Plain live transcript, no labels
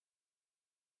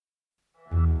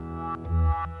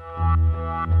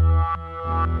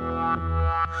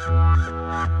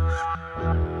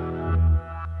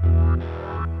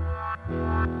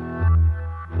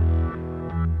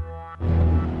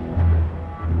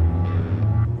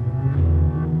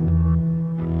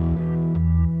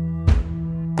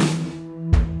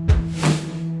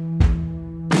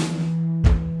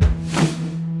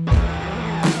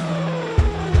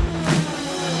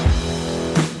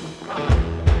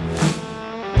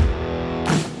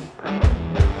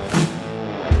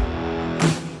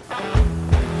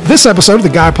This episode of the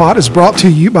Guy Pod is brought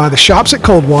to you by the Shops at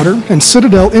Coldwater and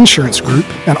Citadel Insurance Group,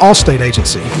 an Allstate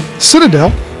agency. Citadel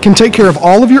can take care of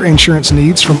all of your insurance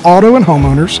needs, from auto and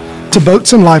homeowners to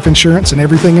boats and life insurance and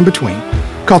everything in between.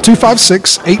 Call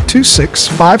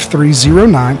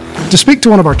 256-826-5309 to speak to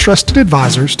one of our trusted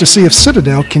advisors to see if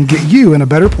Citadel can get you in a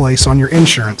better place on your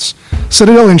insurance.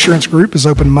 Citadel Insurance Group is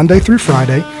open Monday through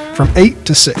Friday from 8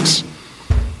 to 6.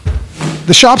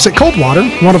 The Shops at Coldwater,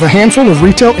 one of a handful of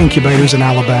retail incubators in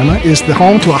Alabama, is the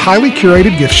home to a highly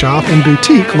curated gift shop and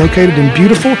boutique located in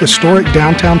beautiful, historic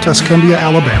downtown Tuscumbia,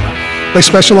 Alabama. They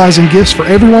specialize in gifts for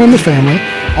everyone in the family,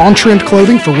 on-trend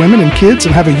clothing for women and kids,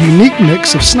 and have a unique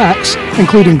mix of snacks,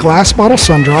 including Glass Bottle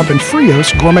Sundrop and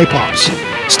Frios Gourmet Pops.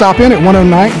 Stop in at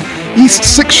 109 East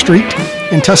 6th Street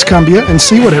in Tuscumbia and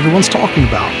see what everyone's talking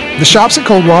about. The Shops at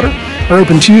Coldwater are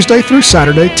open Tuesday through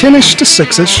Saturday, 10-ish to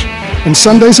 6-ish, and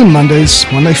Sundays and Mondays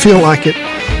when they feel like it.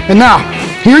 And now,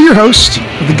 here are your hosts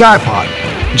of the Guy Pod,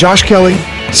 Josh Kelly,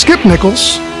 Skip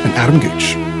Nichols, and Adam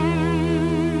Gooch.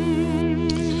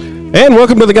 And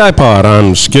welcome to the Guy Pod.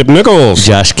 I'm Skip Nichols.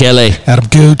 Josh Kelly. Adam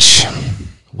Gooch.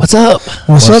 What's up?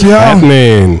 What's up, y'all?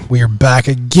 Happening? We are back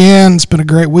again. It's been a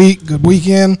great week, good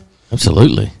weekend.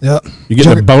 Absolutely. Yep. You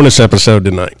get a bonus episode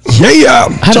tonight. Yeah.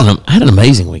 I had an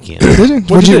amazing weekend. Did you?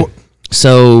 What'd you do?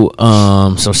 So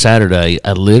Saturday,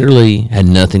 I literally had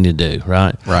nothing to do,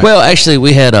 right? Well, actually,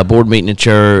 we had a board meeting at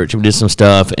church. We did some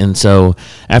stuff. And so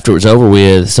after it was over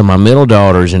with, so my middle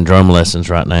daughter's in drum lessons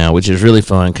right now, which is really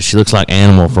fun because she looks like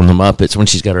Animal from the Muppets when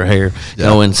she's got her hair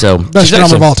going. So best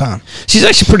drummer of all time. She's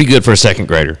actually pretty good for a second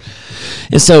grader.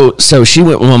 And so she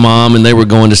went with my mom, and they were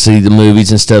going to see the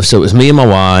movies and stuff. So it was me and my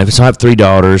wife. So I have 3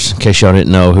 daughters, in case y'all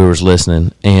didn't know who was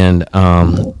listening. And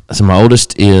so my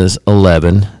oldest is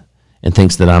 11. And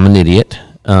thinks that I'm an idiot.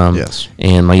 Yes.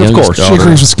 And my youngest daughter, she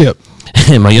agrees with Skip.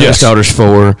 And my youngest daughter's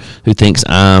 4, who thinks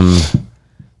I'm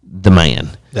the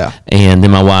man. Yeah. And then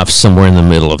my wife's somewhere in the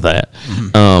middle of that.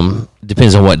 Mm-hmm.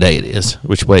 Depends on what day it is,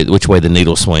 which way the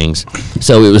needle swings.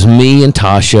 So it was me and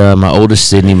Tasha, my oldest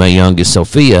Sydney, my youngest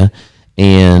Sophia,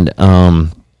 and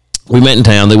we met in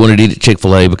town. They wanted to eat at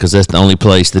Chick-fil-A because that's the only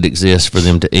place that exists for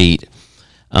them to eat.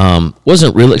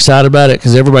 Wasn't real excited about it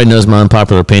because everybody knows my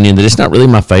unpopular opinion that it's not really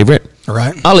my favorite.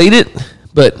 Right. I'll eat it,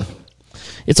 but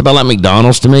it's about like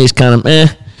McDonald's to me. It's kind of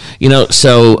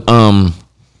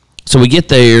So we get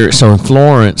there. So in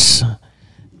Florence,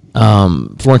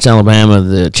 Alabama,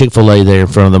 the Chick-fil-A there in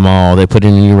front of the mall, they put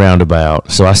in a new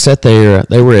roundabout. So I sat there.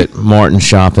 They were at Martin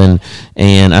shopping,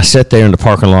 and I sat there in the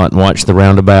parking lot and watched the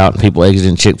roundabout. People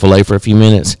exiting Chick-fil-A for a few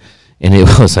minutes. And it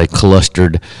was a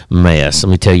clustered mess.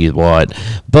 Let me tell you what.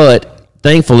 But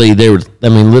thankfully,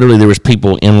 literally there was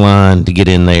people in line to get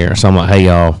in there. So I'm like, hey,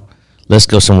 y'all, let's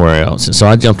go somewhere else. And so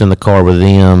I jumped in the car with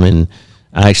them, and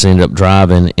I actually ended up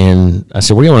driving. And I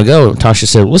said, where do you want to go? And Tasha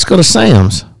said, let's go to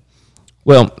Sam's.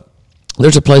 Well,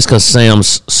 there's a place called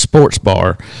Sam's Sports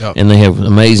Bar, and they have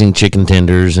amazing chicken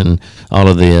tenders and all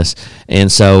of this.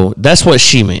 And so that's what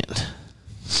she meant.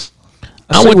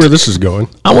 I see where this is going.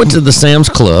 I went to the Sam's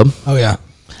Club. Oh, yeah.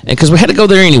 And because we had to go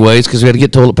there anyways, because we had to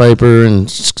get toilet paper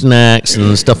and snacks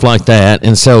and stuff like that.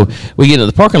 And so we get into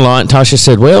the parking lot, and Tasha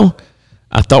said, well,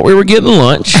 I thought we were getting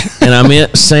lunch, and I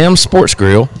meant Sam's Sports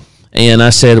Grill. And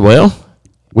I said, well,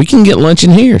 we can get lunch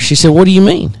in here. She said, what do you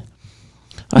mean?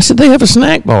 I said, they have a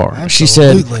snack bar. Absolutely. She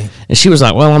said, and she was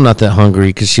like, well, I'm not that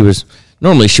hungry, because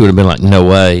normally she would have been like, no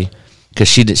way. Because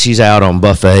she's out on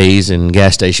buffets and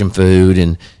gas station food,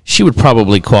 and she would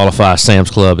probably qualify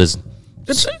Sam's Club as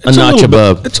it's a notch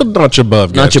above. It's a notch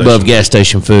above. Gas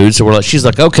station food. So she's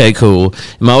like, okay, cool.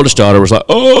 And my oldest daughter was like,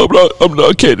 oh,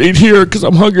 I can't eat here because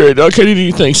I'm hungry. I can't eat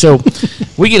anything. So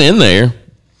we get in there,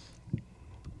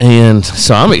 and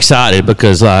so I'm excited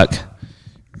because like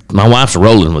my wife's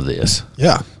rolling with this.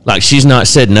 Yeah. Like she's not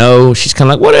said no. She's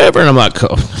kind of like whatever, and I'm like,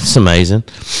 oh, it's amazing.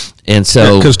 And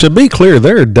so, because to be clear,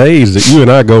 there are days that you and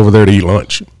I go over there to eat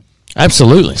lunch.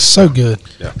 Absolutely. So good.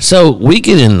 Yeah. So we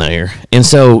get in there, and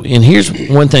here's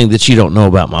one thing that you don't know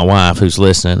about my wife who's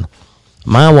listening.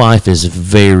 My wife is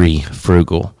very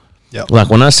frugal. Yep. Like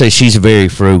when I say she's very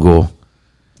frugal,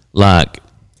 like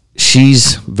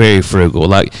she's very frugal.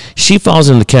 Like she falls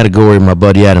in the category of my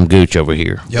buddy Adam Gooch over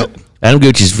here. Yep. Adam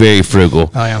Gooch is very frugal.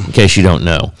 I am. In case you don't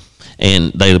know.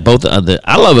 And they both,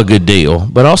 I love a good deal,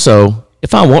 but also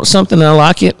if I want something and I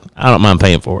like it, I don't mind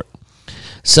paying for it.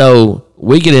 So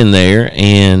we get in there,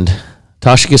 and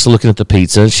Tasha gets looking at the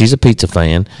pizza. She's a pizza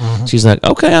fan. Mm-hmm. She's like,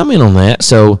 okay, I'm in on that.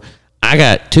 So I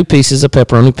got 2 pieces of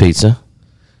pepperoni pizza.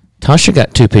 Tasha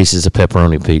got 2 pieces of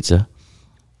pepperoni pizza.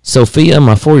 Sophia,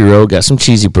 my 4-year-old, got some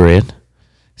cheesy bread.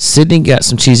 Sydney got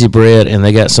some cheesy bread, and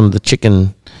they got some of the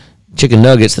chicken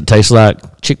nuggets that taste like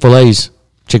Chick-fil-A's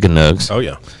chicken nugs. Oh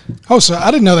yeah. Oh, so I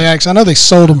didn't know they actually. I know they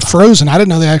sold them frozen. I didn't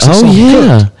know they actually Oh sold them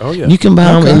yeah. cooked. Oh, yeah. You can buy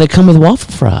them, Okay. and they come with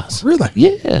waffle fries. Really?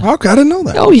 Yeah. Okay, I didn't know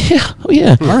that. Oh yeah. Oh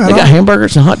yeah. right, They got all right.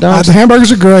 hamburgers and hot dogs. The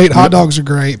hamburgers are great. Hot dogs are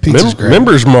great. Pizza's great.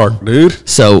 Members mark, dude.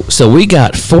 So we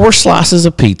got 4 slices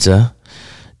of pizza,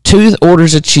 2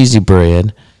 orders of cheesy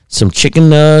bread, some chicken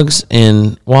nugs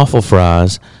and waffle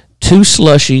fries, 2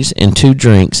 slushies and 2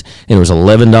 drinks, and it was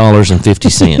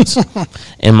 $11.50.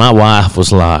 And my wife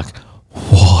was like,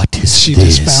 "What is She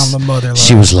this?" just found the mother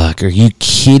She love. was like, "Are you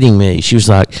kidding me?" She was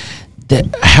like,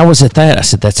 "How was it that?" I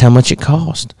said, "That's how much it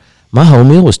cost. My whole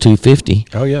meal was $2.50."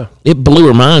 Oh yeah. It blew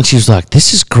her mind. She was like,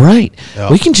 "This is great.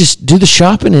 We can just do the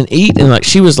shopping and eat." And like,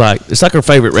 she was like, it's like her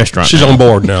favorite restaurant. She's now. on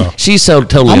board now. She's so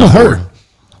totally I'm on with board. her.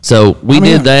 So we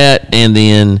did that, and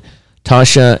then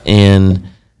Tasha and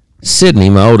Sydney,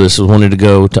 my oldest, wanted to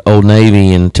go to Old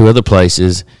Navy and 2 other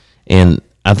places, and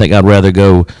I think I'd rather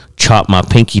go chop my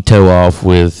pinky toe off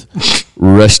with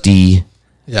rusty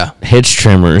Yeah. hedge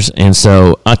trimmers. And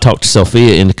so I talked to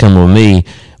Sophia into coming with me.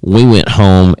 We went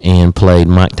home and played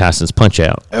Mike Tyson's Punch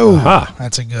Out Oh, Aha.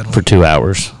 that's a good one. for 2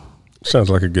 hours. Sounds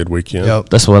like a good weekend. Yep.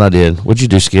 That's what I did. What'd you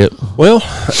do, Skip? Well,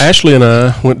 Ashley and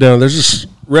I went down. There's this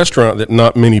restaurant that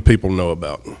not many people know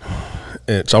about.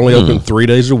 It's only open 3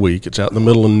 days a week. It's out in the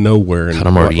middle of nowhere in God,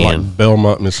 I'm already like in.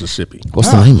 Belmont, Mississippi. What's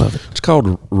the name of it? It's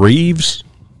called Reeves.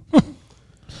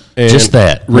 And Just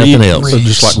that, nothing else. So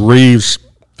just like Reeves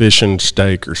Fish and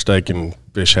Steak or Steak and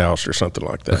Fish House or something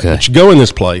like that. Okay. But you go in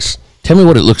this place. Tell me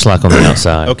what it looks like on the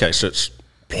outside. Okay, so it's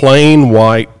plain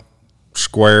white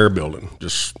square building.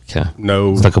 Just Okay.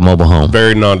 no, It's like a mobile home.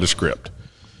 very nondescript.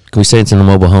 Can we say it's in a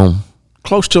mobile home?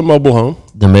 Close to a mobile home.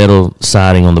 The metal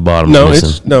siding on the bottom. No,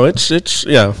 is missing. it's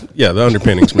yeah, the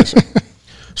underpinning's missing.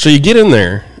 So you get in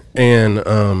there, and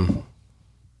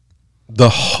the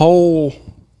whole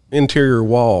interior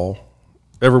wall,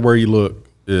 everywhere you look,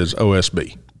 is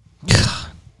OSB,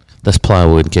 That's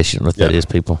plywood. In case you don't know what that Yeah. is,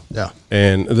 people. Yeah.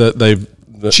 and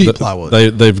Cheap plywood.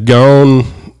 They've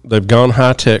gone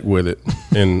high tech with it,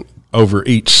 and over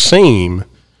each seam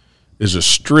is a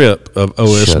strip of Shut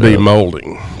OSB up.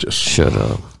 molding. Just Shut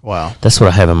up. Wow. That's what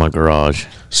I have in my garage.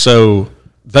 so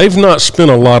they've not spent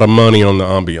a lot of money on the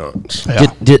ambiance.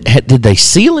 Yeah. Did they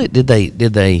seal it? Did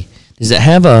they? Does it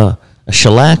have a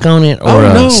shellac on it or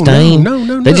Oh, no, a stain? no,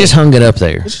 They no. just hung it up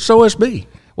there. It's just OSB.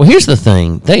 Well, here's the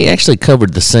thing. They actually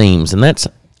covered the seams, and that's.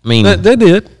 I mean, They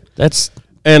did. that's.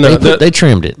 And They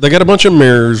trimmed it. They got a bunch of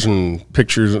mirrors and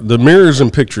pictures. The mirrors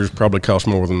and pictures probably cost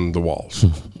more than the walls,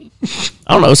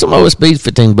 I don't know. Some OSB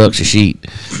 $15 a sheet.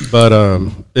 but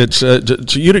it's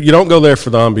you don't go there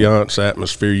for the ambiance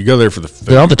atmosphere. You go there for the food.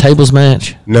 Do all the tables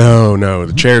match? No,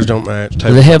 the chairs don't match.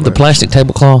 Do they have the plastic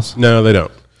tablecloths? No, they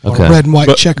don't. Okay. Red and white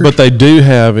But, checkers. but they do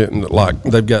have it. Like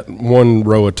they've got one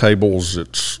row of tables.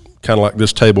 It's kind of like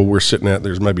this table we're sitting at.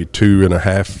 There's maybe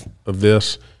 2.5 of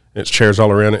this. It's chairs all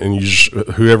around it, and you just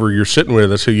whoever you're sitting with,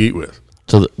 that's who you eat with.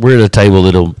 So we're at a table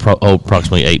that'll hold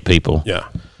approximately 8 people. Yeah.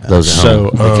 Those at So,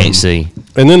 home, they can't see.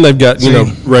 And then they've got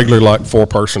regular like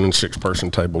 4-person and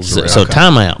 6-person tables. So, around. so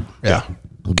timeout. yeah.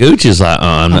 Gooch is like,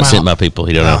 I'm not sitting by people.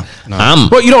 He don't know. No.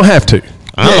 But you don't have to.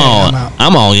 I'm out.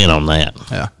 I'm all in on that.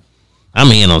 Yeah. I'm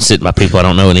in on sitting by people I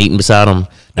don't know and eating beside them.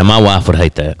 Now my wife would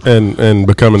hate that. And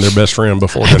becoming their best friend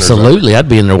before dinner's over. Absolutely, I'd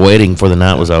be in their wedding before the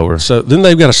night was over. So then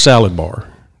they've got a salad bar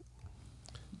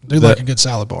Do like a good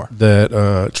salad bar. that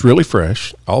it's really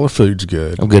fresh. All the food's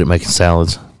good. I'm good at making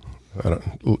salads.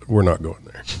 We're not going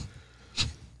there.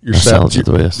 Your My salads are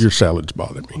the best. Your salads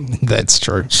bother me. That's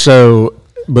true. So,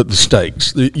 but the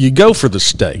steaks, you go for the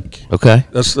steak. Okay.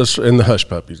 That's and the hush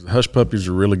puppies. The hush puppies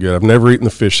are really good. I've never eaten the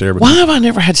fish there. But Why have I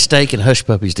never had steak and hush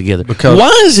puppies together? Because- why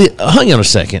is it? Hang on a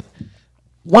second.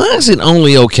 Why is it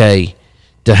only okay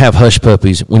to have hush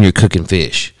puppies when you're cooking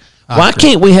fish? Why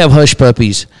can't we have hush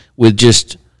puppies with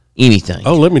just anything?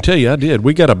 Oh, let me tell you, I did.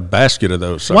 We got a basket of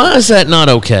those. Why is that not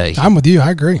okay? I'm with you.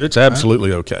 I agree. It's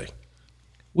absolutely okay.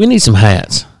 We need some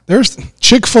hats. There's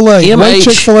Chick-fil-A. MH. When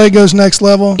Chick-fil-A goes next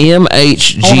level, I want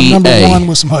number MHGA. one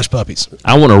with some hush puppies.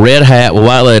 I want a red hat with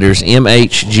white letters.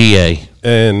 MHGA.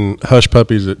 And hush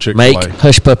puppies at Chick-fil-A. Make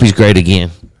hush puppies great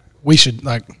again. We should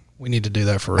we need to do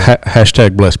that for real.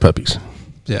 Hashtag bless puppies.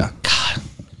 Yeah.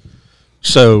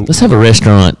 So Let's have a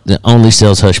restaurant that only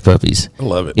sells hush puppies. I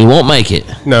love it. It won't make it,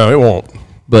 No, it won't.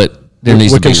 but there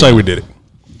needs We to be can say one. we did it.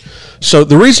 So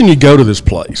the reason you go to this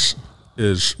place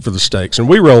is for the steaks, and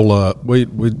we roll up. We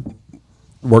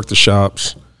work the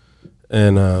shops,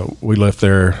 and we left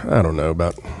there. I don't know,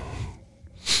 about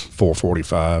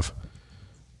 4:45,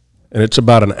 and it's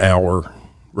about an hour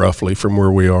roughly from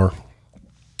where we are.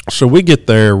 So we get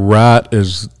there right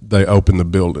as they open the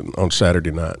building on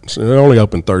Saturday night. So they only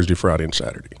open Thursday, Friday, and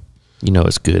Saturday. You know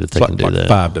it's good if they can do Like that.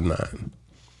 5 to 9.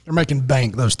 They're making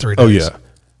bank those 3 days. Oh yeah,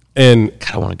 and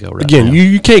God, I want to go right again, now.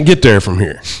 you can't get there from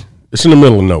here. It's in the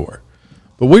middle of nowhere.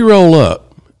 But we roll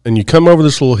up, and you come over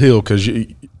this little hill because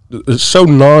it's so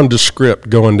nondescript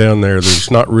going down there.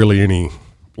 There's not really any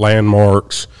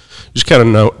landmarks. You just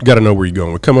kind of got to know where you're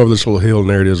going. We come over this little hill, and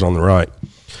there it is on the right.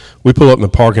 We pull up in the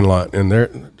parking lot, and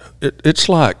it's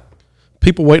like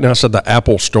people waiting outside the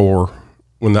Apple store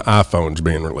when the iPhone's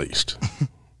being released.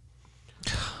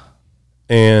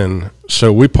 And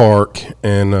so we park,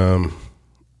 and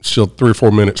still 3 or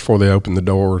 4 minutes before they open the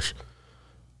doors.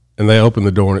 And they open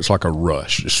the door, and it's like a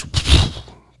rush. Just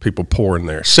people pouring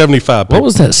there. 75 people. What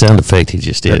was that sound effect he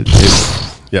just did?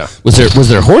 Yeah. Was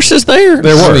there horses there?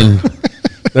 There were. I mean,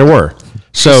 There were.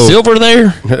 So Silver there?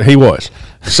 he was.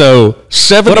 So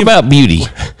 70, What about Beauty?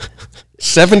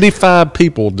 75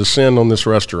 people descend on this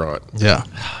restaurant Yeah.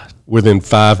 within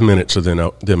 5 minutes of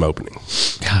them opening.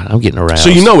 God, I'm getting aroused. So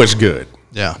you know it's good.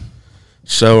 Yeah.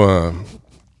 So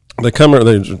they come.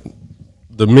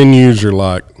 The menus are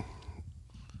like,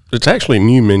 it's actually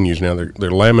new menus now.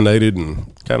 They're laminated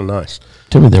and kind of nice.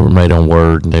 Tell me they were made on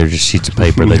Word and they're just sheets of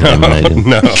paper they laminated.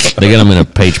 No, They got them in a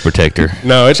page protector.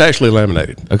 no, it's actually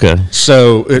laminated. Okay.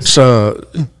 So it's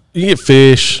you get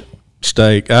fish,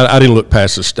 steak. I didn't look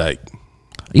past the steak.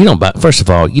 You don't buy. First of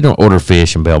all, you don't order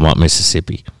fish in Belmont,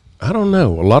 Mississippi. I don't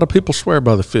know. A lot of people swear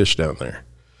by the fish down there.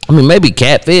 I mean, maybe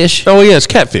catfish. Oh yeah, it's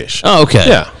catfish. Oh, okay.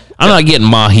 Yeah. I'm not getting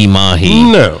mahi.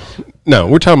 No,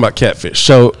 we're talking about catfish.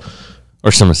 So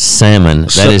Or some salmon.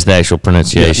 That is the actual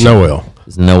pronunciation. Noel.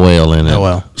 There's no L in it. Oh,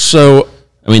 well. So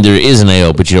I mean, there is an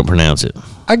L, but you don't pronounce it.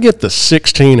 I get the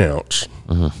 16-ounce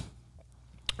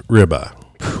ribeye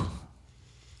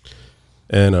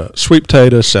and a sweet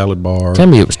potato salad bar. Tell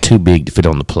me it was too big to fit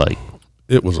on the plate.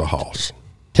 It was a hoss.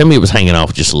 Tell me it was hanging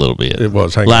off just a little bit. It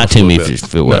was hanging Lie off a to me little if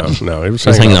bit. it wasn't. No, it was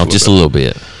hanging hanging off off just a a little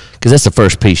bit. Because that's the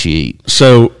first piece you eat.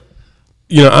 So,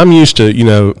 I'm used to, how do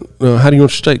you want your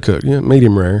steak cooked? Yeah,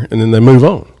 medium rare. And then they move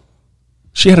on.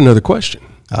 She had another question.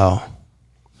 Oh.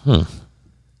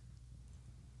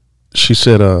 She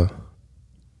said,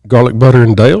 garlic butter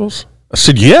and Dale's? I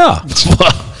said, yeah,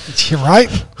 You're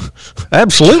right.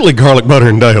 absolutely garlic butter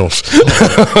and Dale's.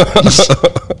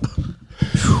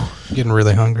 Getting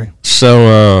really hungry.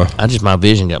 So, My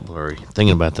vision got blurry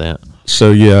thinking about that.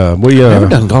 yeah, we, Never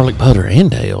done garlic butter and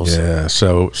Dale's. yeah,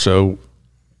 so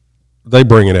they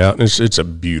bring it out, and it's a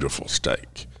beautiful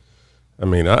steak. I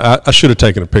mean, I should have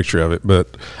taken a picture of it,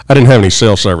 but I didn't have any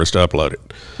cell service to upload it.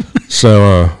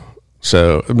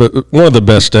 But one of the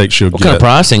best steaks you'll What get. kind of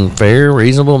pricing? Fair,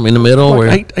 reasonable, in the middle?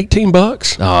 Like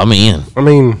 $18. Oh, I'm in. I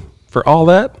mean, for all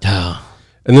that. Oh,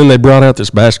 And then they brought out this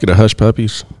basket of hush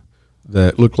puppies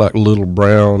that looked like little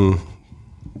brown,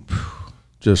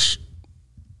 just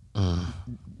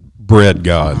bread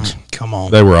gods. Come on.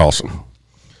 They were awesome.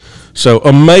 So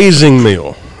amazing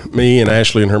meal. Me and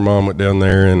Ashley and her mom went down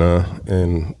there,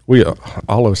 and we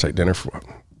all of us ate dinner for what,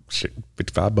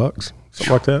 $55,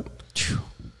 something like that.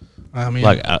 I mean,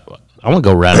 like I want to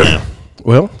go right now.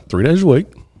 Well, 3 days a week,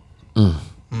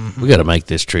 We got to make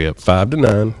this trip. 5 to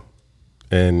 9,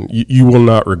 and you will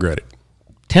not regret it.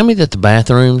 Tell me that the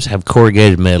bathrooms have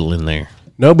corrugated metal in there.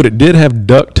 No, but it did have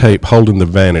duct tape holding the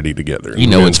vanity together. in You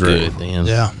the know men's it's room. good then.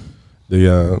 yeah.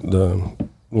 The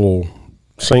little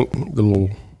sink, the little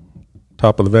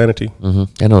top of the vanity,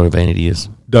 I know what a vanity is.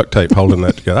 duct tape holding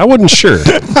that together. I wasn't sure.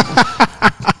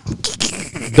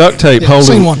 Duct tape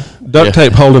seen one.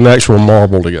 tape holding actual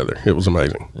marble together. It was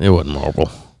amazing. It wasn't marble.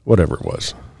 Whatever it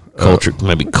was. Cultured,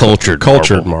 maybe cultured.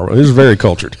 Cultured marble. marble. It was very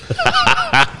cultured.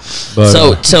 But,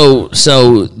 So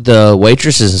the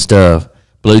waitresses and stuff,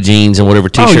 blue jeans and whatever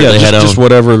T-shirt they had on. just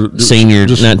whatever. Senior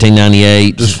just,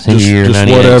 1998, senior year just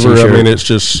 98 whatever. T-shirt. I mean, it's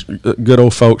just good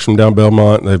old folks from down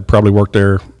Belmont. They've probably worked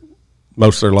there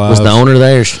most of their lives. Was the owner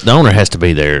there? The owner has to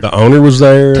be there. The owner was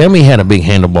there. Tell me he had a big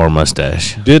handlebar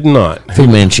mustache. Did not. Fu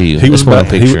Manchu. He was That's what I'm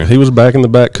back. picturing. He was back in the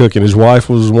back cooking. His wife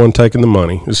was the one taking the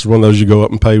money. This is one of those you go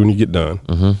up and pay when you get done.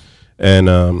 Mm-hmm. And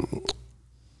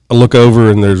I look over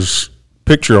and there's a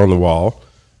picture on the wall,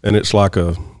 and it's like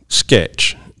a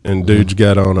sketch. And dude's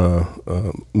got on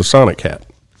a Masonic hat.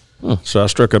 So I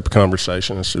struck up a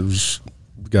conversation. I said, "Was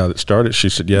the guy that started?" She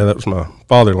said, "Yeah, that was my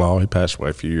father-in-law. He passed away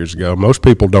a few years ago." Most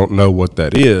people don't know what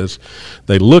that is.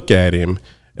 They look at him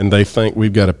and they think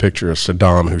we've got a picture of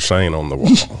Saddam Hussein on the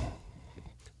wall.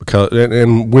 Because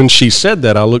and when she said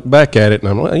that, I looked back at it and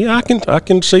I'm like, "Yeah, I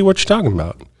can see what you're talking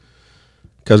about."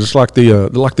 Because it's like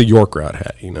the York Rite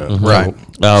hat, you know. Right.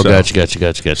 Oh, So-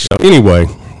 gotcha. So anyway,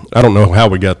 I don't know how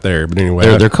we got there, but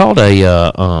anyway, They're called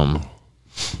a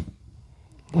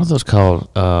What are those called?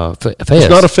 Fez. It's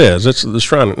not a Fez. It's the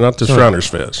Shriner, not the Shriners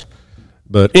Fez.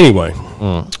 But anyway,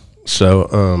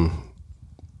 so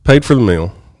paid for the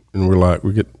meal, and we're like,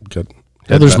 we got.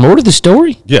 Oh, there's more to the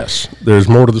story? Yes, there's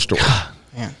more to the story.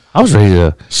 I was ready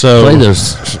to play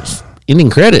those ending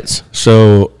credits.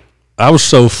 So I was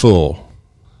so full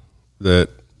that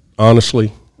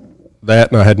honestly,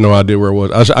 and I had no idea where it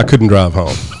was. I couldn't drive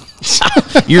home.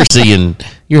 You're having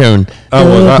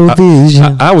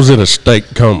I was in a steak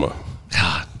coma.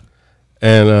 God.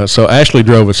 And so Ashley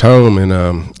drove us home,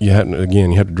 and you had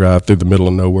to drive through the middle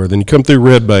of nowhere. Then you come through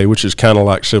Red Bay, which is kind of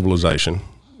like Civilization.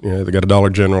 Yeah, they got a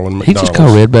Dollar General and He McDonald's. just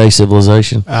called Red Bay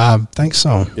Civilization. I think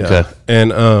so. Yeah. Okay.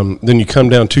 And then you come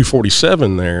down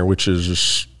 247 there, which is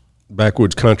just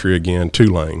backwoods country again,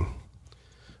 2-lane,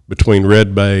 between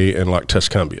Red Bay and like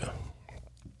Tuscumbia.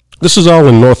 This is all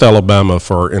in North Alabama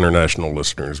for our international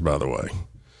listeners, by the way.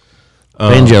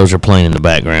 Banjos are playing in the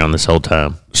background this whole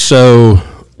time. So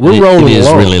we're rolling It is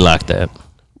along. really like that.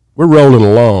 We're rolling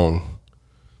along,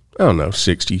 I don't know,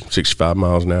 60, 65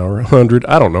 miles an hour, 100.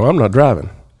 I don't know. I'm not driving.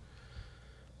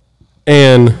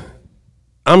 And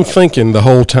I'm thinking the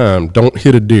whole time, don't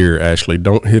hit a deer, Ashley.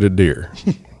 Don't hit a deer.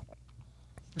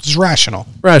 Which is rational.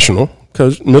 Rational,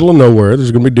 because middle of nowhere,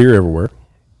 there's going to be deer everywhere.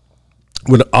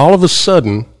 When all of a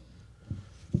sudden,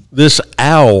 this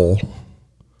owl,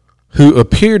 who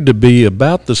appeared to be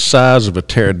about the size of a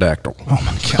pterodactyl, Oh,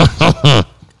 my God.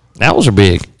 Owls are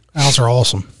big. Owls are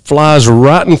awesome. flies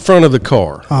right in front of the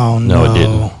car. Oh, No, no. it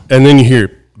didn't. And then you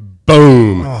hear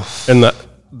boom, and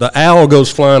the owl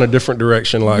goes flying a different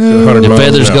direction, like 100 The miles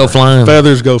feathers an go hour. flying.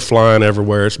 Feathers go flying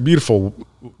everywhere. It's a beautiful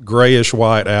grayish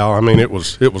white owl. I mean, it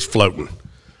was floating.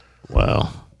 Wow.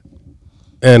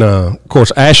 And of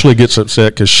course, Ashley gets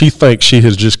upset because she thinks she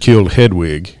has just killed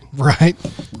Hedwig, Right?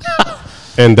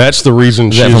 and that's the reason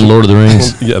Is that she's from Lord of the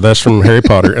Rings? Yeah, that's from Harry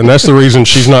Potter, and that's the reason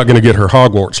she's not going to get her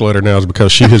Hogwarts letter now is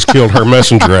because she has killed her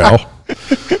messenger owl.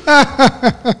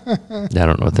 I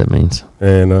don't know what that means.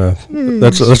 And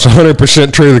that's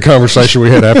 100% true. The conversation we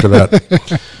had after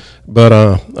that, but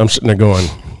I'm sitting there going,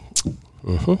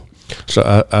 So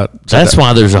That's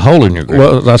why there's a hole in your grill.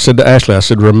 well, I said to Ashley, I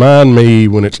said, remind me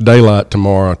when it's daylight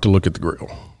tomorrow to look at the grill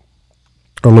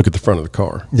or look at the front of the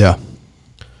car. Yeah.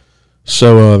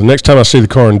 So the next time I see the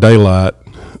car in daylight,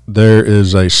 there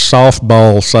is a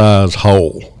softball size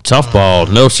hole.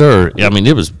 Softball, no sir. I mean,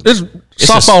 It's It's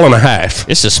softball and a half.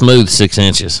 it's a smooth 6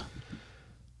 inches.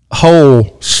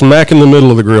 Hole smack in the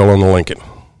middle of the grill on the Lincoln.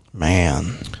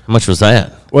 Man. How much was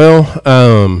that? Well,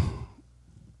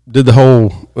 did the whole,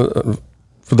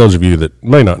 for those of you that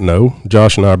may not know,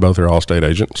 Josh and I both are Allstate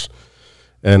agents.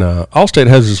 And Allstate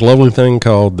has this lovely thing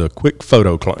called the quick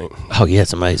photo claim. Oh yeah,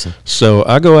 it's amazing. So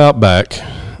I go out back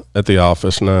at the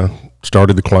office and I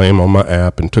started the claim on my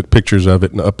app and took pictures of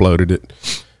it and uploaded it.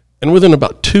 And within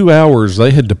about 2 hours,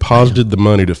 they had deposited the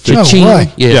money to fix Oh, Ching.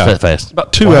 right. Yeah, Yeah. it's that fast.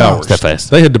 About 2 Wow. hours. It's that fast.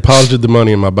 They had deposited the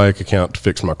money in my bank account to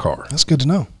fix my car. That's good to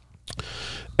know.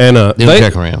 And They don't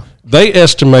check around. they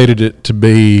estimated it to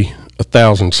be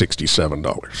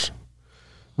 $1,067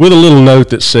 with a little note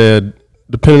that said,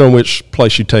 depending on which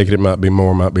place you take it, it might be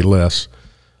more, might be less.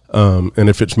 And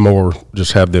if it's more,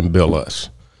 just have them bill us.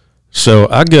 So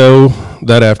I go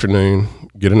that afternoon,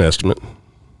 get an estimate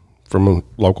from a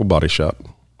local body shop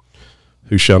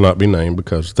who shall not be named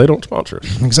because they don't sponsor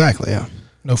us. Exactly, yeah.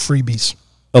 No freebies.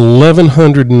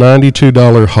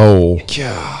 $1,192 hole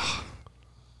Yeah.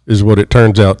 is what it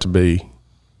turns out to be.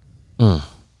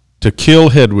 To kill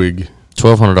Hedwig,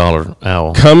 $1,200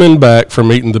 owl. coming back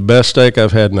from eating the best steak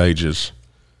I've had in ages.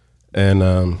 And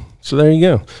so there you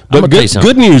go. gonna But tell you something.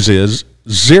 good news is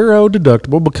zero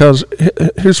deductible because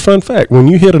here's a fun fact. When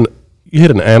you hit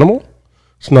an animal,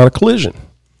 it's not a collision.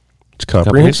 It's a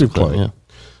comprehensive claim. Yeah.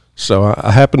 So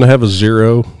I happen to have a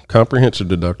zero comprehensive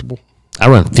deductible I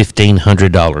run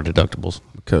 $1,500 deductibles.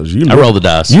 because you I roll the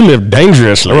dice. You live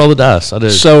dangerously. I roll the dice. I do.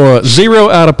 So zero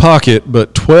out of pocket,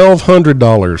 but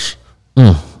 $1,200.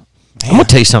 I'm gonna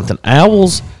tell you something.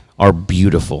 Owls are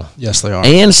beautiful Yes, they are.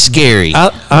 and scary.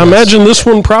 I imagine this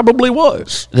one probably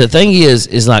was. The thing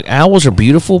is like owls are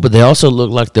beautiful, but they also look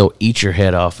like they'll eat your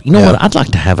head off. You know Yeah. what? I'd like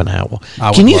to have an owl.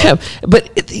 I Can would you love- have?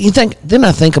 But you think? Then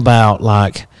I think about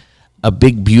like a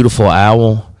big beautiful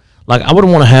owl. Like I would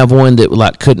want to have one that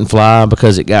like couldn't fly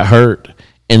because it got hurt,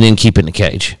 and then keep it in a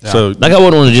cage. So Like I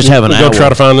wouldn't want to just have an go owl. try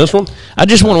to find this one. I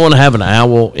just want to have an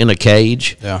owl in a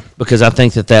cage. Yeah. Because I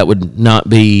think that would not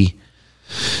be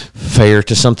fair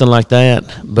to something like that.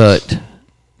 But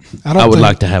don't I would think-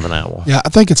 like to have an owl. Yeah, I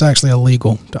think it's actually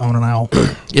illegal to own an owl.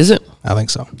 Is it? I think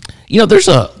so. You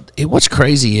know, what's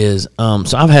crazy is,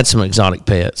 so I've had some exotic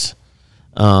pets.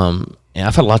 And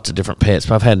I've had lots of different pets,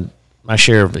 but I've had my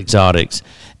share of exotics.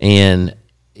 And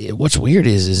what's weird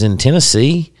is in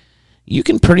Tennessee, you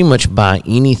can pretty much buy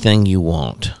anything you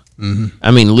want. Mm-hmm.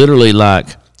 I mean, literally, like,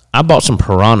 I bought some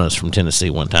piranhas from Tennessee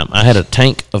one time. I had a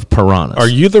tank of piranhas. Are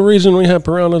you the reason we have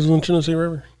piranhas in the Tennessee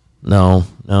River? No.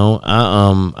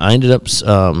 I ended up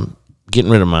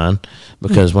getting rid of mine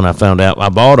because when I found out, I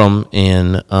bought them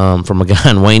from a guy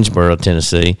in Waynesboro,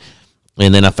 Tennessee,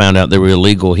 and then I found out they were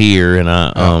illegal here,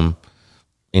 and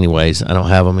anyways, I don't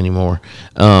have them anymore.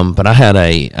 But I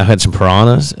had some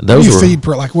piranhas. Those what do you feed?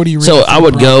 What do you? So I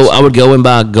would go and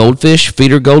buy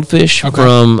feeder goldfish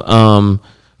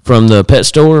from the pet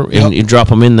store, and you drop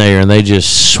them in there, and they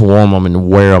just swarm them and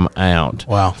wear them out.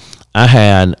 Wow. I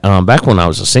had, back when I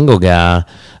was a single guy,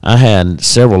 I had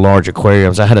several large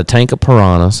aquariums. I had a tank of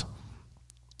piranhas,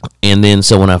 and then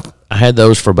so when I had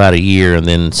those for about a year, and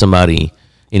then somebody,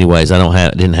 anyways,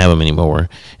 didn't have them anymore.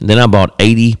 And then I bought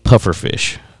 80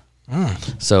 pufferfish.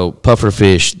 So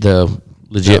pufferfish, the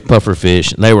legit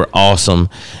pufferfish, and they were awesome,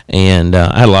 and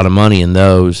I had a lot of money in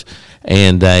those.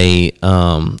 And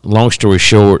long story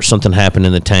short, something happened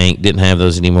in the tank, didn't have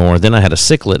those anymore. Then I had a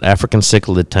African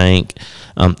cichlid tank.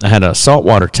 I had a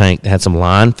saltwater tank that had some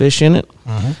lionfish in it,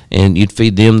 and you'd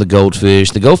feed them the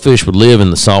goldfish. The goldfish would live in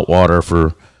the saltwater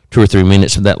for 2 or 3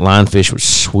 minutes, and that lionfish would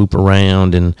swoop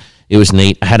around, and it was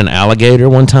neat. I had an alligator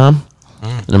one time,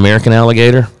 an American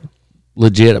alligator,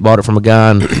 legit. I bought it from a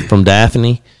guy from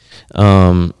Daphne.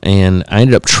 And I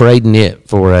ended up trading it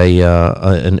for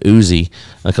an Uzi,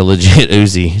 like a legit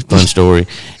Uzi. Fun story.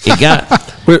 It got,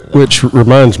 which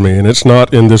reminds me, and it's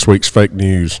not in this week's fake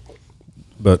news,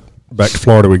 but back to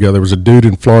Florida we go. There was a dude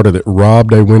in Florida that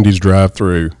robbed a Wendy's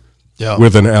drive-through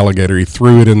with an alligator. He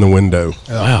threw it in the window.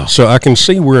 Wow. So I can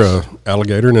see where a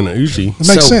alligator and an Uzi. It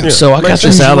makes sense. Yeah. So I got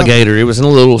this alligator. It was in a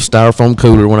little styrofoam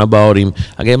cooler when I bought him.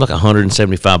 I gave him like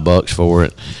 $175 for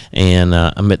it, and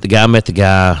I met the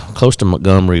guy close to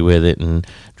Montgomery with it, and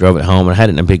drove it home. And I had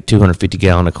it in a big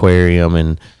 250-gallon aquarium,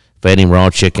 and fed him raw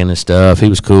chicken and stuff. He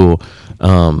was cool,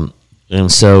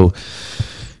 and so.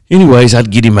 Anyways, I'd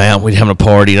get him out. We'd have a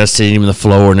party. And I'd sit him on the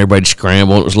floor, and everybody'd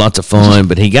scramble. It was lots of fun.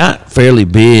 But he got fairly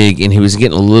big, and he was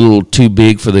getting a little too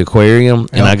big for the aquarium.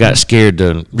 And I got scared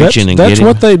to reach in and get him. That's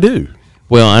what they do.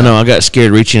 Well, I know. I got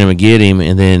scared reaching him and get him.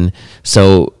 And then,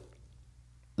 so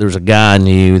there was a guy I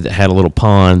knew that had a little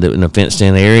pond that was in a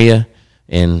fenced-in area,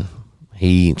 and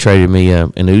he traded me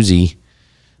an Uzi.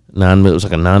 It was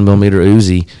like a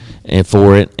 9mm Uzi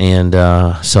for it. And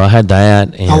so I had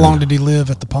that. And how long did he live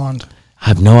at the pond? I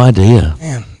have no idea.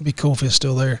 Man, it'd be cool if it's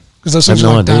still there. Because those things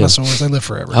are like dinosaurs. They live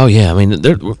forever. Oh, yeah. I mean,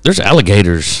 there's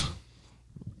alligators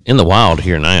in the wild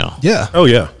here now. Yeah. Oh,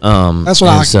 yeah. That's what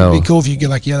I like. It'd be cool if you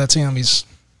get like, that's him. He's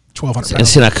 1,200 pounds. And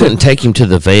said I couldn't take him to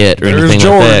the vet or anything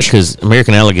like that because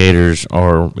American alligators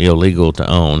are illegal to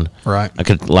own. Right. I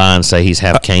could lie and say he's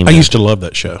half Cayman. I used to love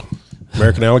that show.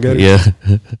 American Alligator. Yeah.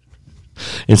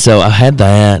 And so I had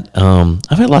that.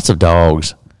 I've had lots of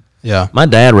dogs. Yeah. My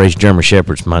dad raised German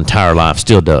Shepherds my entire life,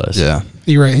 still does. Yeah.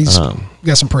 He's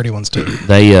got some pretty ones too.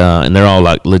 They and they're all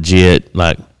like legit,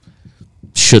 like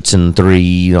Schutzen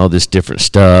 3, all this different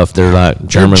stuff. They're like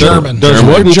German. Does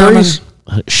what in trees?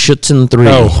 Schutzen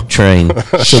 3 train.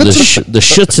 So the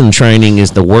Schutzen training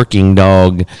is the working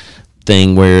dog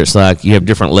thing where it's like you have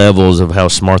different levels of how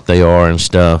smart they are and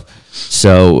stuff.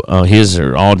 So his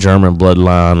are all German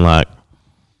bloodline, like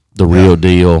the real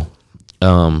deal.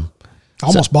 I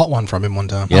almost bought one from him one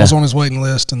time. Yeah. I was on his waiting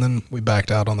list, and then we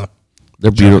backed out on the. They're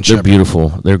beautiful. They're beautiful.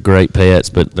 They're great pets,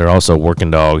 but they're also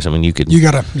working dogs. I mean, you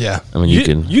gotta. I mean,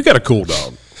 you got a cool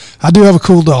dog. I do have a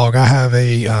cool dog. I have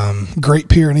a Great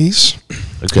Pyrenees.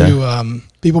 Okay. Who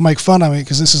people make fun of me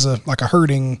because this is like a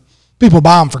herding. People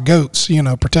buy them for goats,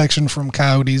 protection from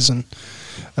coyotes, and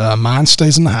mine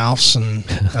stays in the house. And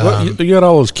you got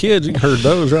all those kids. You heard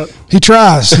those, right? He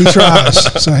tries.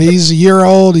 So he's a year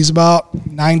old. He's about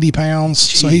 90 pounds.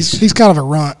 Jeez. So he's kind of a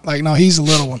runt. Like, no, he's a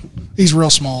little one. He's real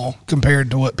small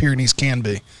compared to what Pyrenees can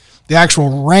be. The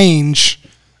actual range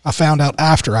I found out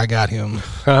after I got him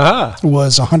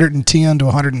was 110 to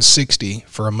 160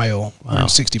 for a male,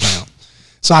 160 pounds.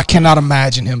 So I cannot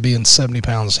imagine him being 70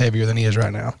 pounds heavier than he is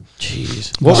right now.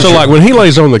 Jeez. Well, so like when he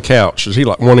lays on the couch, is he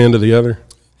like one end to the other?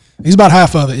 He's about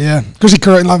half of it, yeah. Because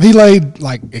he laid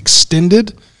like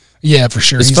extended. Yeah, for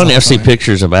sure. It's funny. I see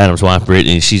pictures of Adam's wife,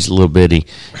 Brittany. She's a little bitty,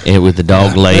 and with the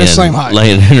dog laying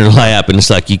in her lap, and it's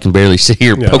like you can barely see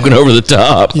her poking over the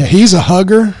top. Yeah, he's a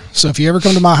hugger. So if you ever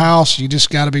come to my house, you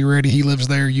just got to be ready. He lives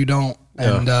there. You don't.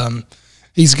 And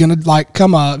he's going to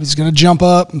come up. He's going to jump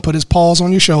up and put his paws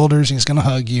on your shoulders. He's going to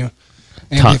hug you.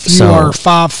 And if you are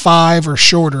 5'5" or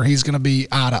shorter, he's going to be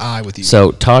eye to eye with you.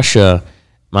 So Tasha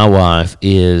my wife,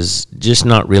 is just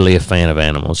not really a fan of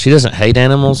animals. She doesn't hate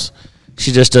animals.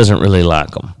 She just doesn't really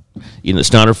like them. You know,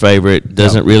 it's not her favorite.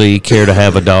 Doesn't really care to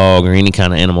have a dog or any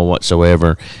kind of animal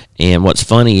whatsoever. And what's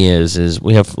funny is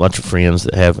we have lots of friends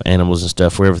that have animals and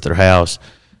stuff. We're over at their house.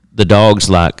 The dogs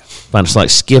like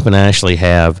Skip and Ashley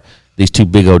have these two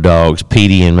big old dogs,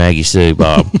 Petey and Maggie Sue,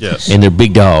 Bob. Yes. And they're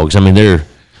big dogs. I mean, they're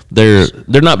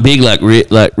not big like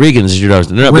Regan's is your dogs.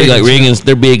 They're not big like Regan's. Yeah.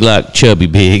 They're big like chubby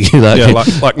big.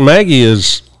 like Maggie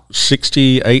is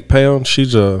 68 pounds.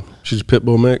 She's a pit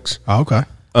bull mix. Oh, okay.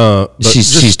 But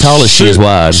she's tall as she is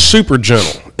wide. Super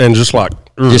gentle and just like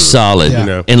Just solid. You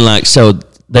know. And like, so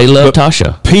they love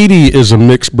Tasha. Petey is a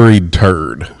mixed breed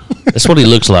turd. That's what he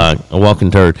looks like, a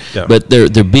walking turd. Yeah. But they're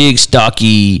big,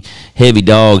 stocky, heavy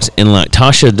dogs, and like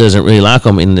Tasha doesn't really like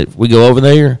them. And we go over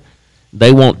there,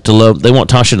 they want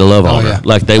Tasha to love on her. Yeah.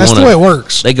 Like That's the way it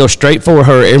works. They go straight for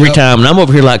her every time, and I'm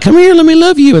over here like, come here, let me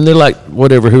love you, and they're like,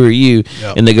 whatever, who are you?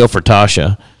 Yep. And they go for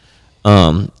Tasha.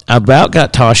 I about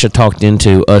got Tasha talked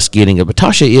into us getting it, but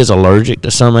Tasha is allergic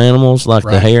to some animals, like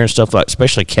the hair and stuff, like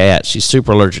especially cats. She's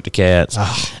super allergic to cats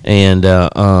and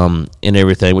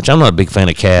everything, which I'm not a big fan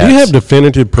of cats. Do you have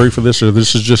definitive proof of this, or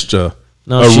this is just a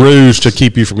ruse to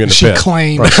keep you from getting a She pet?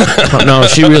 claims. No,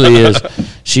 she really is.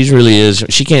 She really is.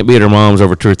 She can't be at her mom's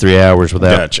over 2 or 3 hours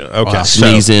without Gotcha. Okay.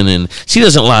 sneezing, and she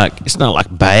doesn't like. It's not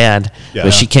like bad, Yeah.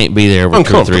 but she can't be there over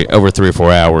Uncomfortable. 3 or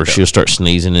 4 hours. She'll start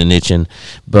sneezing and itching.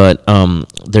 But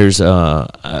there's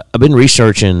I've been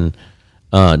researching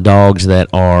dogs that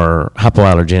are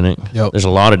hypoallergenic. Yep. There's a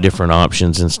lot of different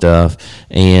options and stuff,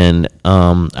 and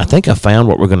I think I found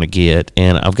what we're going to get,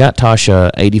 and I've got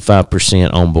Tasha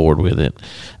 85% on board with it.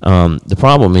 The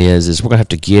problem is we're going to have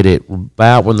to get it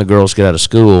about when the girls get out of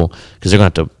school, because they're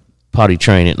going to have to potty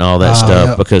train it and all that stuff,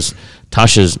 yep. because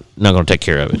Tasha's not going to take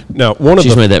care of it. Now,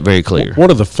 She's made that very clear. One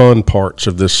of the fun parts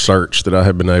of this search that I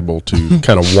have been able to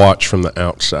kind of watch from the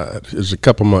outside is a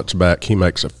couple months back, he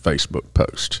makes a Facebook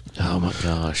post Oh my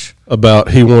gosh!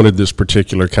 about he wanted this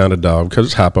particular kind of dog because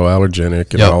it's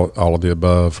hypoallergenic and Yep. all of the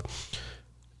above.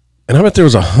 And I bet there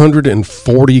was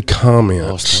 140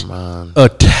 comments Lost my mind.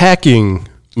 attacking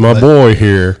my boy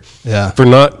here Yeah. for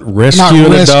not rescuing a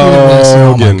rescuing this.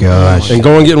 Oh, dog my gosh. and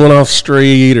going and getting one off the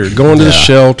street or going to the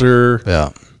shelter. Yeah.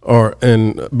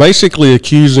 And basically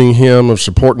accusing him of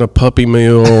supporting a puppy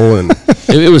mill, and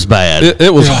It was bad.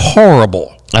 it was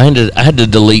horrible. I had to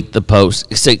delete the post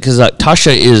because like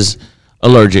Tasha is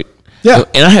allergic. Yeah.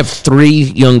 And I have 3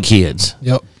 young kids.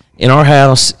 Yep. And our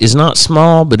house is not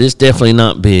small, but it's definitely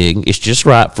not big. It's just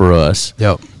right for us.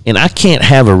 Yep. And I can't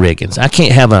have a Riggins. I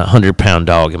can't have a 100-pound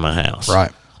dog in my house. Right.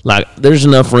 Like, there's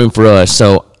enough room for us.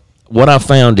 So what I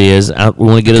found is we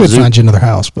want to get a Could zoo. find you another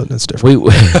house, but that's different.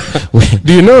 we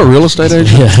Do you know a real estate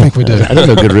agent? yeah, I think we do. I don't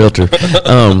know a good realtor.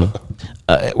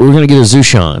 We're going to get a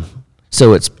Zushan.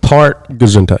 So it's part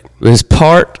Gesundheit.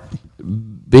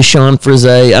 Bichon Frise.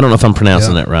 I don't know if I'm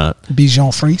pronouncing Yeah. that right.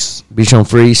 Bichon Frise. Bichon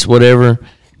Frise, whatever,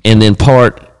 and then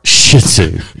part Shih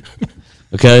Tzu.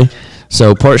 Okay?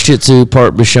 So part Shih Tzu,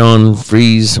 part Bichon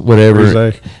Frise, whatever.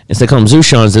 Frise. And so they call them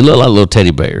Zushans. They look like little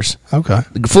teddy bears. Okay.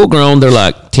 Full grown, they're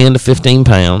like 10 to 15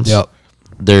 pounds. Yep.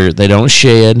 They don't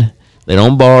shed. They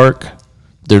don't bark.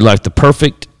 They're like the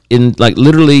perfect,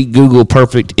 literally Google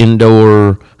perfect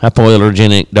indoor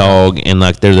hypoallergenic dog, and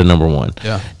like they're the number one.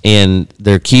 Yeah. And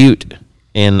they're cute.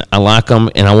 And I like them,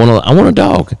 and I want a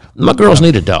dog. My girls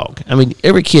need a dog. I mean,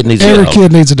 every kid needs a dog. Every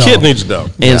kid needs a dog. Kid needs a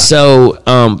dog. And so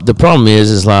the problem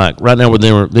is like right now when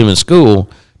they were in school,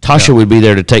 Tasha would be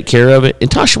there to take care of it, and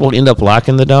Tasha will end up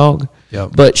liking the dog.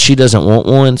 Yep. But she doesn't want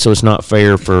one, so it's not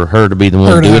fair for her to be the Her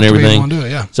one to doing have to be the everything. one do it,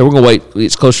 yeah. So we're gonna wait.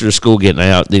 It's closer to school getting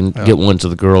out, then get one so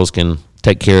the girls can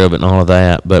take care of it and all of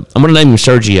that. But I'm gonna name him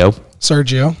Sergio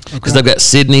Sergio. because I've got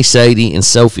Sydney, Sadie, and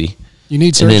Sophie, You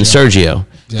need Sergio. and then Sergio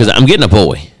because Yeah. I'm getting a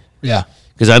boy Yeah.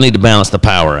 because I need to balance the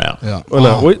power out. Yeah. Well,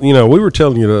 no, we were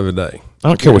telling you the other day. I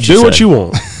don't care what Do you what say. you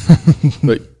want,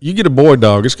 but you get a boy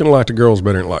dog, it's going to like the girls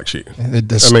better than it likes you. I mean,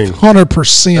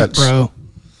 100%, that's- bro.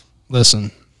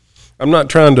 Listen. I'm not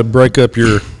trying to break up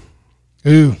your.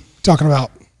 Ooh, talking about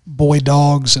boy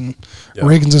dogs, and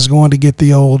Riggins is going to get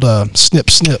the old snip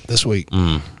this week.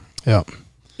 Yeah.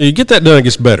 You get that done, it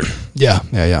gets better. Yeah.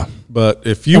 But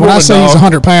if you And when I want a say he's dog,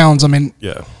 100 pounds, I mean,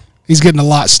 yeah, he's getting a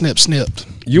lot snipped.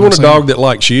 you want a dog that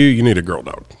likes you, you need a girl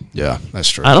dog. Yeah, that's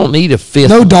true. I don't need a fifth.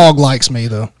 No dog likes me,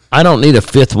 though. I don't need a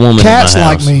fifth woman Cats in my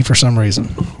like house. me for some reason.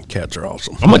 Cats are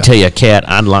awesome. I'm gonna tell you a cat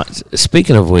I'd like.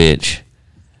 Speaking of which,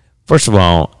 first of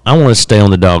all, I want to stay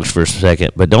on the dogs for a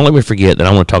second, but don't let me forget that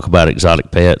I want to talk about exotic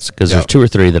pets because there's 2 or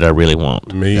 3 that I really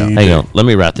want. Me Hang too. on, let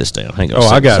me write this down. Hang on. Oh,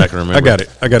 I got so it. can I remember. got it.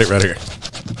 I got it right here.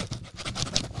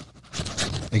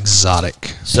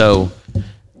 Exotic. So,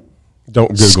 Don't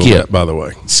Google Skip. that, by the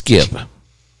way. Skip,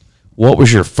 what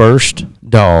was your first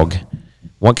dog?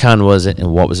 What kind was it,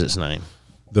 and what was its name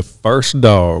The first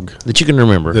dog that you can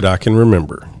remember? that I can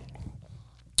remember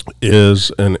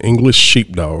is an English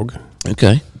sheepdog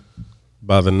Okay.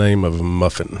 by the name of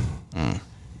Muffin.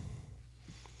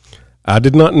 I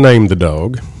did not name the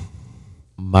dog.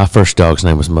 My first dog's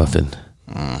name was Muffin.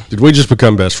 Did we just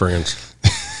become best friends?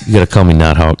 You gotta call me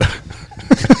Nighthawk.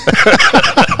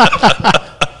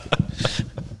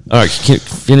 All right,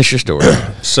 finish your story.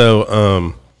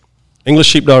 So, English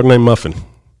sheepdog named Muffin.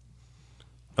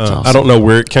 Awesome. I don't know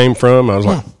where it came from. I was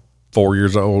like 4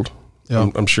 years old. Yeah.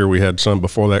 I'm sure we had some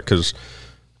before that because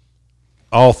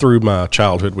all through my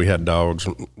childhood we had dogs.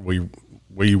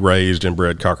 We raised and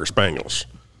bred Cocker Spaniels.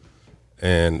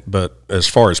 But as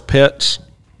far as pets,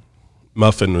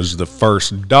 Muffin was the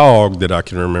first dog that I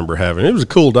can remember having. It was a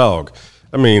cool dog.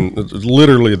 I mean,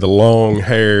 literally the long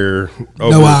hair,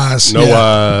 No eyes, no yeah.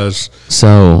 eyes.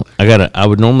 So I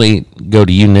would normally go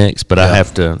to you next, but I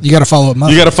have to. You got to follow up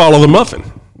Muffin. You got to follow the Muffin.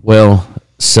 Well,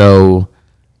 so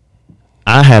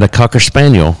I had a Cocker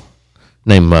Spaniel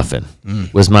named Muffin.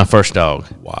 Was my first dog.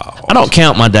 Wow. I don't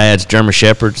count my dad's German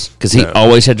Shepherds because he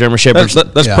always had German Shepherds.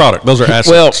 That's Yeah. product. Those are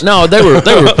assets. Well, no, they were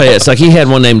pets. Like he had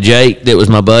one named Jake that was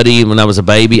my buddy when I was a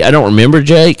baby. I don't remember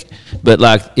Jake, but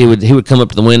like he would come up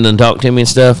to the window and talk to me and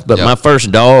stuff. But Yep. my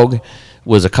first dog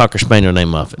was a Cocker Spaniel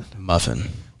named Muffin. Muffin.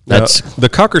 That's the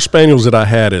Cocker Spaniels that I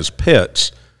had as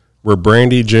pets were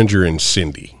Brandy, Ginger, and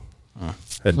Cindy.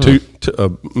 Had two a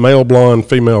male blonde,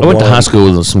 female I blonde. went to high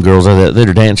school with some girls that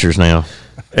are dancers now.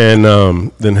 And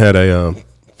then had a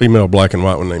female black and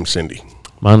white one named Cindy.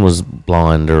 Mine was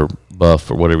blonde or buff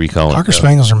or whatever you call it. Cocker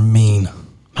Spaniels are mean.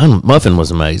 Mine, Muffin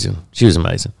was amazing. She was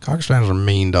amazing. Cocker Spaniels are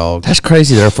mean dogs. That's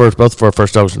crazy that both of our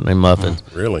first dogs were named Muffin.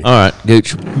 Really? All right,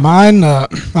 Gooch. Mine, I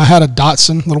had a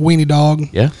Dotson, little weenie dog,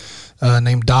 Yeah.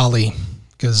 named Dolly,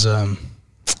 because I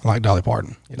like Dolly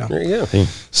Parton, you know. There you go.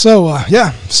 So,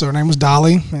 so her name was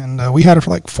Dolly, and we had her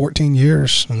for like 14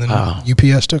 years, and then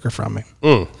UPS took her from me.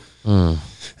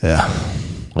 Yeah.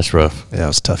 That's rough. Yeah, it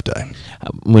was a tough day.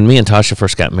 When me and Tasha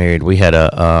first got married, we had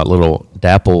a little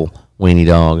dapple weenie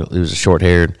dog. He was a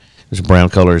short-haired. He was a brown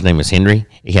color. His name was Henry.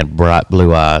 He had bright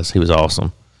blue eyes. He was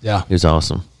awesome. Yeah. He was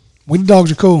awesome. Weenie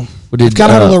dogs are cool. did, We've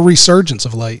kind of had a little resurgence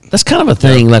of late. That's kind of a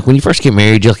thing. Like when you first get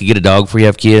married, you have to get a dog before you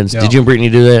have kids. Yeah. Did you and Brittany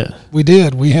do that? We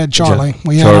did. We had Charlie.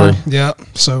 We had Charlie. yeah.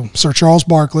 So Sir Charles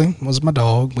Barkley was my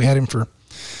dog. We had him for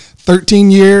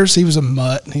 13 years. He was a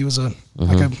mutt. He was like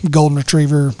a golden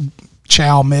retriever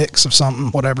chow mix of something,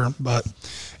 whatever. But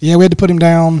yeah, we had to put him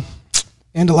down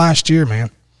end of last year, man.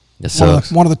 That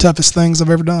sucks. One of the toughest things I've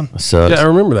ever done. That sucks. Yeah, I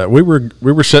remember that. We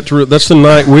were set to. That's the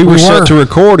night we were set were. to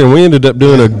record, and we ended up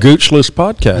doing a Goochless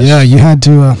podcast. Yeah, you had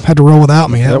to roll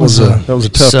without me. that was a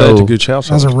tough day at the Gooch that was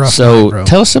household. a rough So night, bro.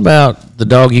 tell us about the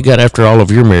dog you got after all of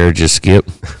your marriages, Skip.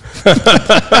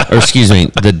 Or excuse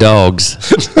me, the dogs.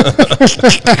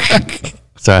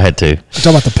 So I had to. You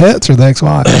talking about the pets or the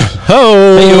ex-wife?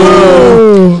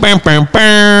 Oh, Bow, bow,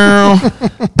 bow.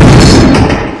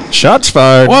 shots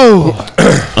fired.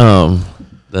 Whoa.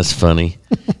 That's funny.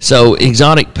 So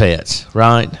exotic pets,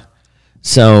 right?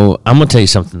 So I'm gonna tell you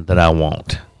something that I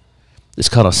want. It's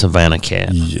called a Savannah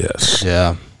cat. Yes.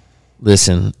 Yeah.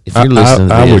 Listen, if you're listening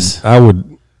to this, I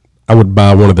would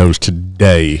buy one of those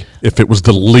today if it was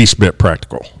the least bit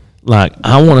practical. like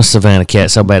I want a Savannah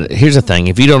cat so bad. Here's the thing: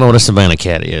 if you don't know what a Savannah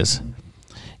cat is,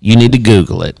 you need to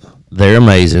Google it. They're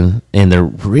amazing, and they're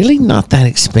really not that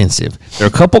expensive. They're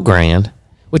a couple grand,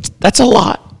 which that's a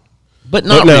lot, but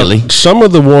not Now, really. Some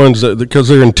of the ones that because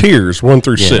they're in tiers 1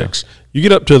 through Yeah. 6, you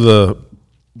get up to the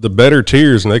better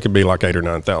tiers, and they could be like $8,000 or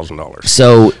 $9,000.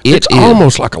 So It's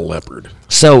almost like a leopard.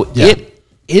 So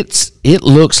it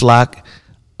looks like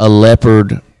a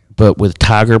leopard, but with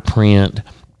tiger print,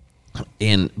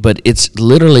 but it's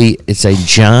a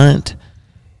giant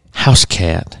house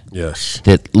cat Yes.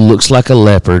 that looks like a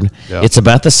leopard. Yeah. It's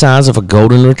about the size of a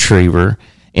golden retriever,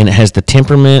 and it has the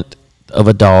temperament of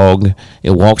a dog.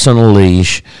 It walks on a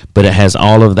leash, but it has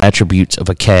all of the attributes of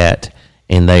a cat,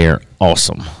 and they are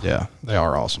awesome. Yeah. They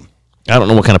are awesome. I don't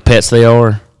know what kind of pets they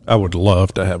are, I would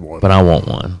love to have one. but I want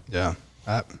one. Yeah.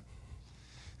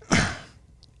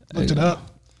 Looked it up.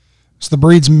 So the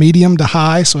breed's medium to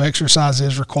high, so exercise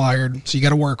is required. So you got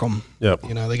to work them. Yep.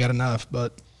 You know, they got enough,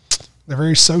 but they're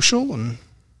very social and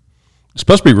It's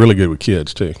supposed to be really good with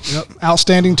kids, too.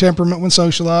 outstanding temperament when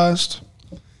socialized.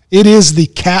 It is the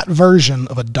cat version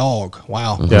of a dog.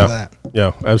 Wow. Look Yeah. at that.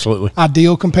 Yeah, absolutely.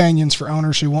 Ideal companions for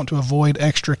owners who want to avoid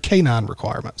extra canine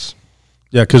requirements.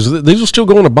 Yeah, because these will still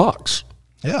go in a box.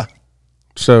 Yeah.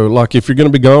 So, like, if you're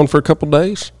going to be gone for a couple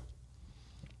days,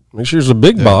 make sure it's a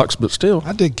big box, but still.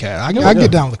 I dig cat. I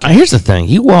get down with cat. Here's the thing: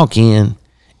 you walk in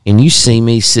and you see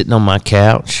me sitting on my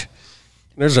couch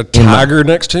There's a tiger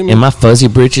next to me. in my fuzzy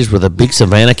britches with a big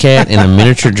Savannah cat and a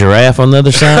miniature giraffe on the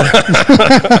other side.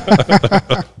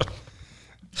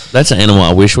 That's an animal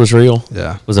I wish was real.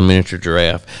 Yeah. Was a miniature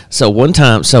giraffe. So one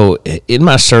time, in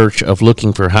my search of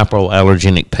looking for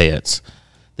hypoallergenic pets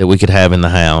that we could have in the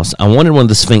house, I wanted one of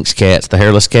the Sphinx cats, the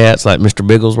hairless cats like Mr.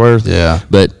 Bigglesworth. Yeah.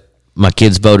 But my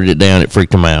kids voted it down. It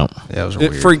freaked them out. Yeah, it was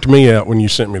It weird. freaked me out when you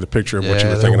sent me the picture of what you Yeah,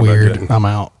 were they're thinking about weird. getting. I'm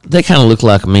out. They kind of look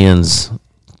like men's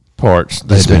parts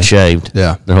that's do. been shaved.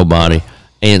 Yeah. Their whole body.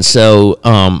 And so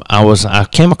I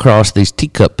came across these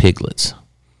teacup piglets.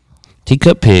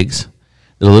 Teacup pigs.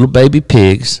 They're little baby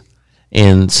pigs.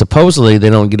 And supposedly they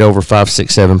don't get over 5,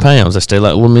 6, 7 pounds. They stay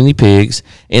like little mini pigs.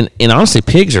 And honestly,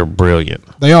 pigs are brilliant.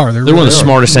 They are. They're one of the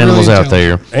smartest animals out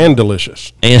there. And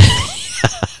delicious. And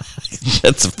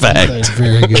that's a fact. That's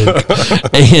very good.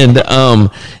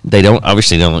 And they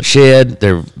don't shed.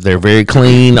 They're very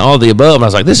clean. All the above. I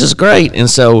was like, this is great. And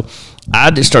so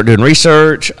I did start doing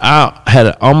research. I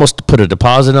had almost put a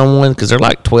deposit on one because they're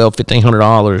like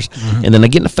 $1,500, and then I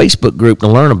get in a Facebook group to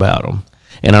learn about them.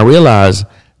 And I realized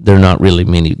they're not really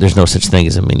mini. There's no such thing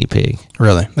as a mini pig.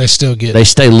 Really? They still get. They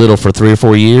stay little for 3 or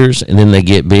 4 years, and then they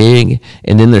get big,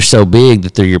 and then they're so big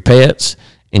that they're your pets,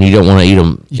 and you don't want to eat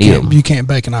them. You can't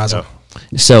baconize them.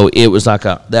 So it was like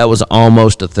that was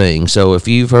almost a thing. So if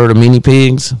you've heard of mini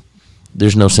pigs,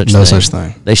 there's no such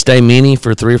thing. They stay mini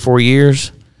for 3 or 4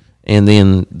 years, and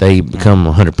then they become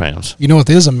 100 pounds. You know what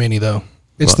is a mini though?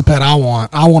 It's the pet I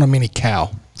want. I want a mini cow.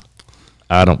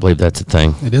 I don't believe that's a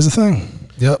thing. It is a thing.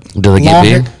 Yep. Do they get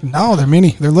big? No, they're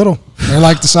mini. They're little. They're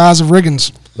like the size of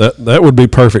Riggins. That would be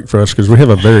perfect for us because we have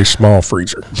a very small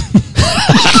freezer.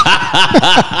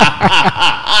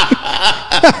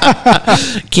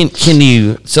 Can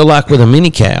you, so like with a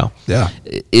mini cow, Yeah.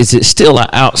 is it still an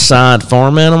outside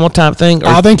farm animal type thing? Or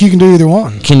I think you can do either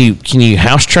one. can you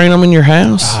house train them in your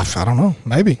house? I don't know.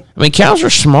 Maybe. I mean, cows are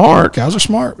smart. Cows are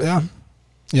smart. Yeah.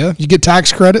 Yeah. You get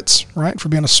tax credits, right, for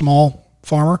being a small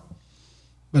farmer.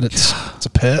 But it's a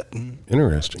pet.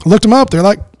 Interesting. I looked them up. They're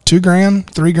like $2,000,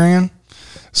 $3,000.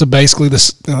 So basically,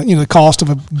 the cost of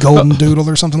a golden doodle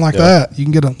or something like that, you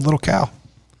can get a little cow,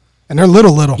 and they're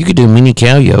little. You could do mini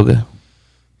cow yoga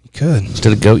You could.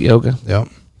 instead of goat yoga. Yep.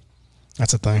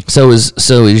 That's a thing. So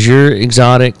is your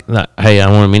exotic? Like, hey, I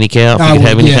want a mini cow. If you could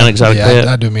have any kind of exotic pet.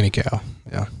 I do mini cow.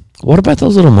 Yeah. What about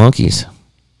those little monkeys?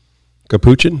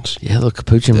 Capuchins? Yeah, little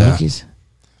capuchin Yeah. monkeys.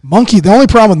 Monkey. The only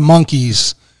problem with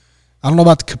monkeys, I don't know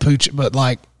about the capuchin, but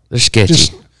like They're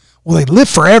sketchy. they live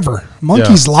forever.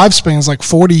 Monkeys' lifespan is like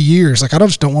 40 years. Like I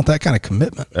just don't want that kind of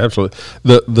commitment. Absolutely.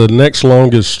 The next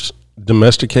longest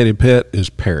domesticated pet is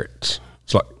parrots.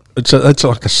 It's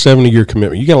like a 70-year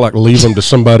commitment. You got to like leave them to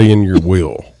somebody in your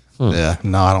will. Yeah.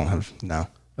 No, I don't have. No.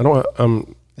 I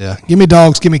don't. Yeah. Give me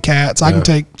dogs. Give me cats. I can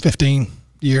take 15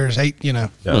 years, 8. You know.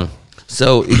 Yeah.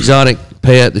 So exotic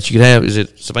pet that you could have, is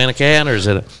it Savannah cat or is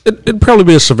it It'd probably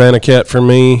be a Savannah cat for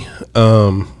me.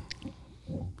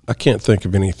 I can't think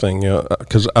of anything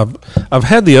because I've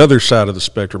had the other side of the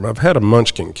spectrum. I've had a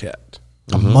Munchkin cat.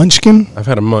 A munchkin. I've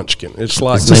had a Munchkin. It's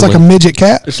like Just like a midget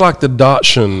cat. it's like the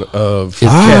Dachshund of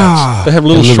Ah. cats. They have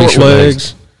little Little short short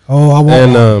legs. legs, Oh, I want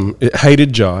one. and it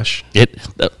hated Josh.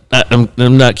 I'm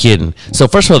not kidding. So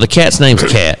first of all, the cat's name's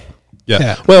Cat. Yeah.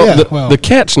 Cat. Well, Yeah, the, the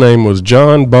cat's name was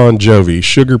John Bon Jovi,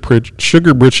 Sugar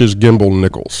Britches Gimbal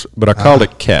Nichols, but I called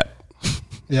it Cat.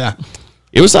 Yeah.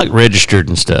 It was like registered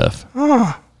and stuff.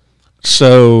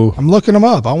 So I'm looking them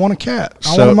up. I want a cat.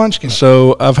 I want a munchkin.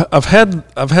 So I've had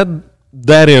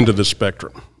that end of the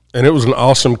spectrum, and it was an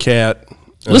awesome cat.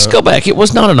 Let's go back. It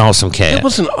was not an awesome cat. It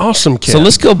was an awesome cat. So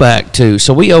let's go back to,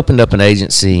 so we opened up an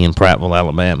agency in Prattville,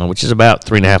 Alabama, which is about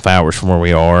 3.5 hours from where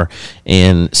we are.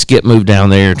 And Skip moved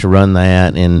down there to run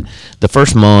that. And the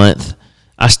first month,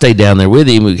 I stayed down there with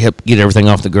him. We helped get everything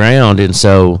off the ground. And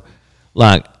so,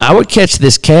 like, I would catch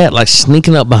this cat, like,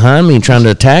 sneaking up behind me and trying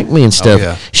to attack me and stuff.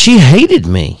 yeah. She hated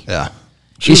me. Yeah.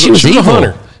 She was a evil.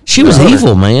 hunter. She was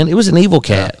evil, man. It was an evil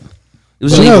cat. It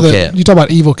was an evil cat. You talk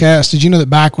about evil cats. Did you know that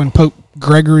back when Pope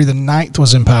Gregory the IX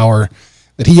was in power,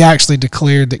 that he actually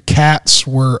declared that cats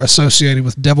were associated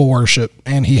with devil worship,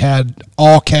 and he had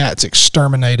all cats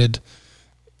exterminated.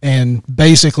 And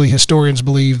basically, historians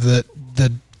believe that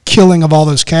the killing of all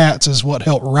those cats is what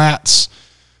helped rats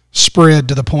spread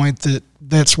to the point that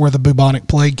that's where the bubonic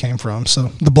plague came from. So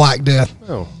the Black Death.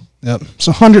 Oh. Yep.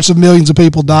 So hundreds of millions of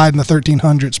people died in the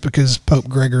 1300s because Pope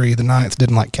Gregory the IX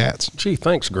didn't like cats. Gee,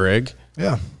 thanks, Greg.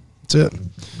 Yeah, that's it.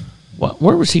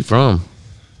 Where was he from?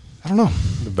 I don't know.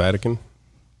 The Vatican.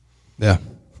 Yeah.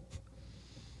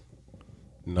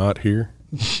 Not here.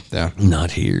 Yeah.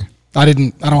 Not here. I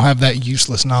don't have that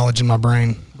useless knowledge in my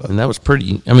brain. But And that was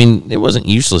pretty. I mean, it wasn't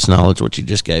useless knowledge what you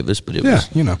just gave us, but it yeah,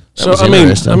 was. you know. That So was I mean,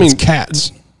 interesting. It's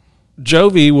cats.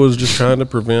 Jovi was just trying to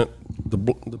prevent the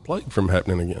plague from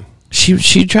happening again.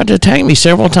 She tried to attack me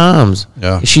several times.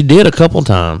 Yeah. She did a couple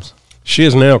times. She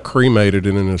is now cremated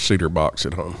and in a cedar box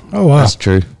at home. Oh, wow. That's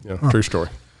true. Yeah, true story.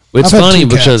 It's I've had funny two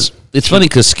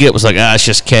because Skip was like, it's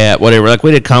just cat, whatever. Like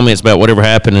we did comments about whatever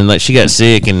happened, and like she got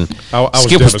sick, and I was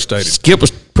Skip devastated. Skip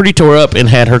was pretty tore up and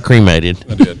had her cremated.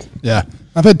 I did. Yeah.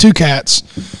 I've had 2 cats.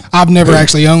 I've never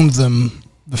actually owned them.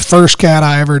 The first cat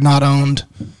I ever not owned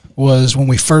was when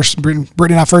Brittany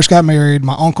and I first got married.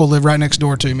 My uncle lived right next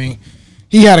door to me.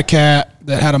 He had a cat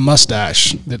that had a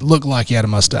mustache that looked like he had a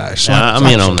mustache. So I'm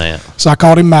in on that. So I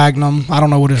called him Magnum. I don't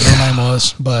know what his real name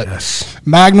was, but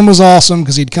Magnum was awesome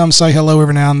because he'd come say hello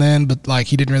every now and then, but like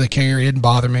he didn't really care. He didn't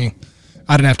bother me.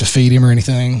 I didn't have to feed him or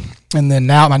anything. And then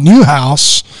now at my new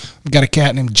house, I've got a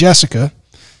cat named Jessica,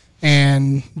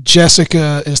 and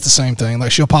Jessica is the same thing.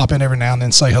 Like she'll pop in every now and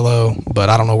then, say hello, but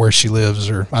I don't know where she lives,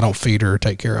 or I don't feed her or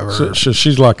take care of her. So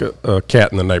she's like a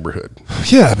cat in the neighborhood.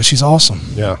 Yeah, but she's awesome.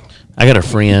 Yeah. I got a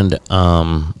friend.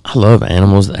 I love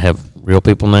animals that have real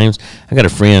people names. I got a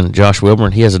friend, Josh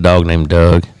Wilburn. He has a dog named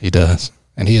Doug. He does.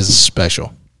 And he is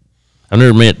special. I've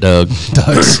never met Doug.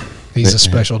 He's a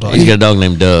special dog. He's got a dog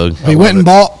named Doug. He went and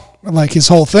bought, like his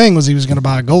whole thing was he was going to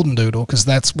buy a golden doodle because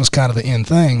that was kind of the end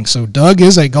thing. So Doug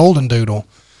is a golden doodle,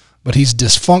 but he's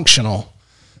dysfunctional.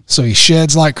 So he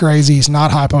sheds like crazy. He's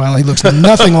not hypoallergenic. He looks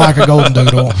nothing like a golden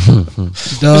doodle.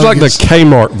 It's like the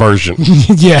Kmart version.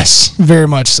 Yes, very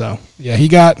much so. Yeah,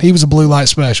 he was a blue light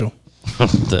special.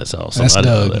 That's awesome. That's I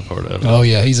didn't know Doug. that part of it. Oh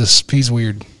yeah, he's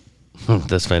weird.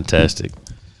 That's fantastic.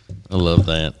 I love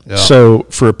that. Yeah. So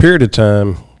for a period of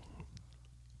time,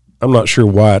 I'm not sure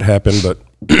why it happened, but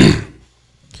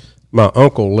my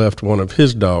uncle left one of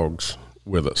his dogs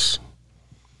with us.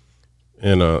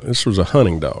 And this was a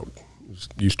hunting dog. He was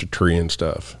used to tree and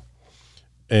stuff.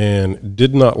 And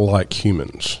did not like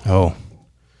humans. Oh.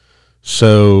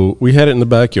 So we had it in the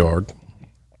backyard.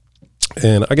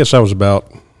 And I guess I was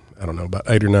about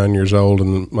 8 or 9 years old.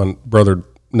 And my brother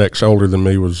next older than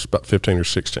me was about 15 or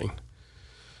 16.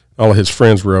 All of his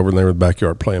friends were over and they were in the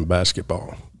backyard playing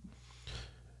basketball.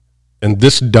 And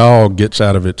this dog gets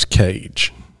out of its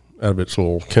cage, out of its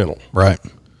little kennel. Right.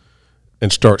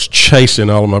 And starts chasing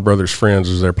all of my brother's friends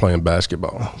as they're playing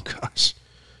basketball. Oh, gosh.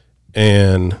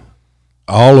 And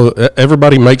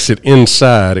everybody makes it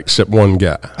inside except one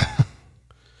guy.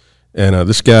 And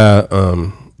this guy,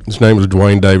 his name was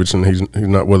Dwayne Davidson. He's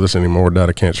not with us anymore. Died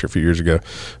of cancer a few years ago.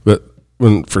 But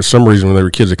for some reason when they were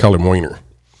kids, they called him Wiener.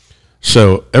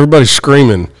 So everybody's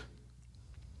screaming,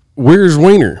 "Where's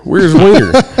Wiener? Where's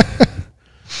Wiener?"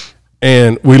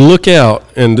 And we look out,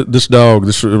 and this dog,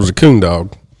 it was a coon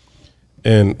dog,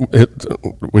 and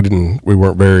we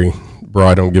weren't very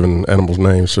bright on giving animals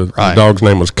names, so the dog's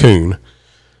name was Coon.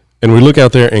 And we look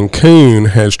out there, and Coon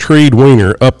has treed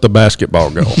Wiener up the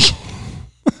basketball goal.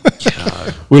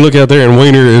 We look out there, and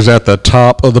Wiener is at the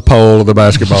top of the pole of the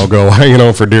basketball goal, hanging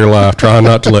on for dear life, trying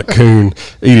not to let Coon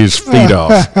eat his feet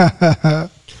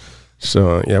off.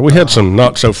 So, yeah, we had some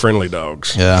not-so-friendly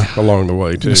dogs along the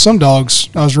way, too. Some dogs,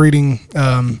 I was reading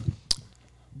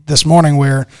this morning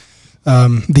where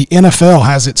the NFL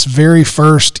has its very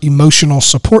first emotional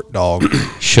support dog.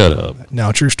 Shut up.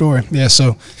 No, true story. Yeah,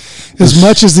 so as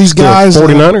much as these guys...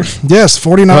 49ers? Yes,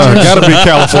 49ers. Got to be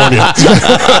California.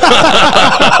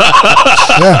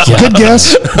 Yeah, good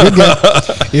guess. Good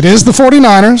guess. It is the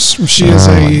 49ers. She is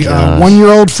a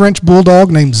 1-year-old French bulldog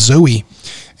named Zoe.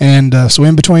 And so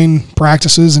in between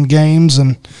practices and games,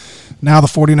 and now the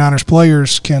 49ers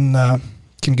players can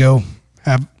go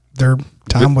have their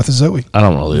time with Zoe. I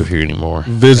don't want to live here anymore.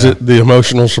 Visit the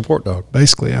emotional support dog.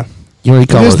 Basically, yeah. You know what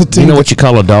you call It is the it? team You know that- what you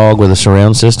call a dog with a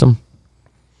surround system?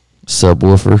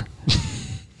 Subwoofer.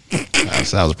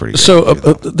 That was pretty good. So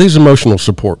these emotional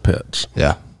support pets,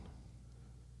 yeah.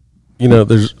 you know,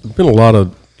 there's been a lot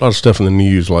of stuff in the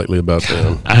news lately about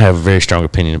them. I have a very strong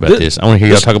opinion about this. I want to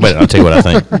hear y'all talk about it. I'll tell you what I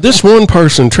think. This one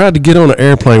person tried to get on an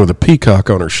airplane with a peacock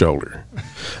on her shoulder.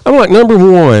 I'm like, number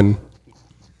one,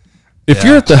 if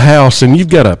you're at the house and you've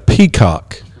got a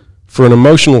peacock for an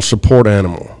emotional support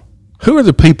animal, who are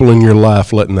the people in your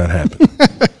life letting that happen?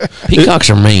 Peacocks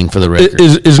are mean, for the record.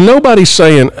 Is nobody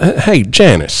saying, hey,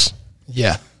 Janice,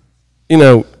 Yeah. you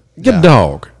know, get a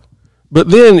dog. But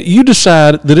then you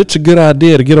decide that it's a good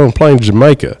idea to get on a plane to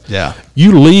Jamaica. Yeah.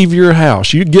 You leave your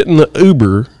house. You get in the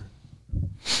Uber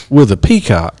with a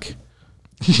peacock.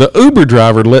 The Uber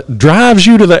driver drives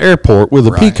you to the airport with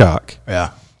a peacock.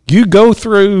 Yeah. You go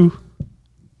through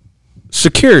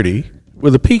security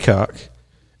with a peacock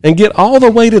and get all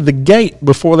the way to the gate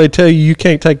before they tell you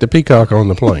can't take the peacock on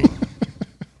the plane.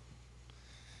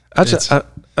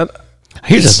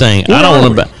 Here's the thing. I don't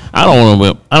want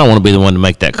to be the one to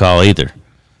make that call either.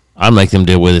 I'd make them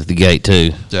deal with it at the gate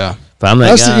too. Yeah. If I'm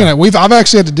that guy, I've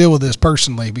actually had to deal with this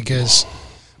personally because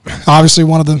obviously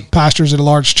one of the pastors at a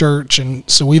large church, and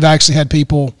so we've actually had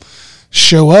people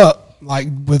show up like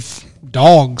with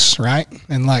dogs, right?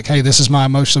 And like, hey, this is my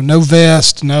emotion. So no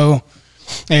vest, no.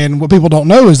 And what people don't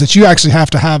know is that you actually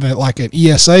have to have an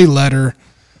ESA letter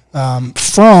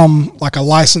from like a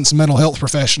licensed mental health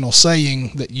professional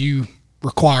saying that you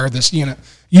require this. You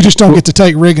just don't get to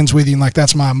take Riggins with you. And like,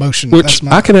 that's my emotion. Which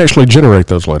I can actually generate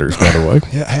those letters, by the way.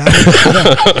 Yeah.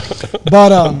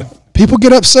 But people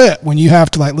get upset when you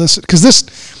have to like listen, because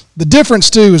the difference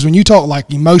too is when you talk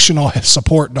like emotional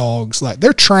support dogs, like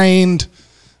they're trained,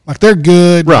 like they're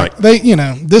good, right? Like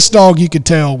this dog you could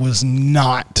tell was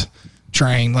not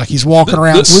trained. Like he's walking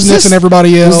around sniffing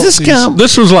everybody else. This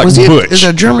was like Butch. It was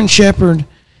a German Shepherd.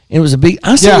 It was a big.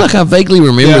 I feel like I vaguely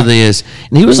remember this,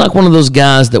 and he was like one of those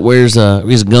guys that wears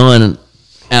his gun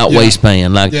out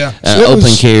waistband, like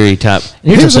open carry type.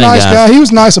 He was a nice guy. He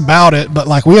was nice about it, but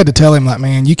like we had to tell him, like,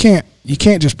 man, you can't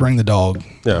just bring the dog.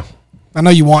 Yeah, I know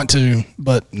you want to,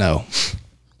 but no.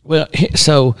 Well,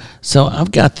 so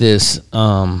I've got this.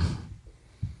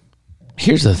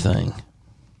 Here's the thing.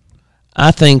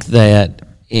 I think that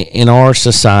in our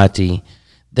society,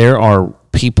 there are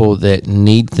people that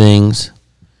need things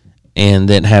and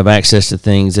that have access to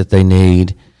things that they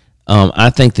need. I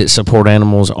think that support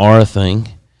animals are a thing.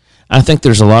 I think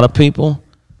there's a lot of people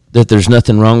that there's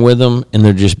nothing wrong with them and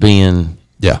they're just being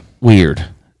weird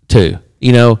too.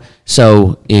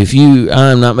 So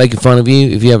I'm not making fun of you.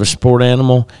 If you have a support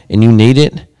animal and you need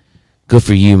it, good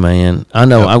for you, man. I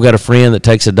know I've got a friend that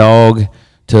takes a dog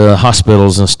to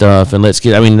hospitals and stuff, and that's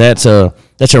a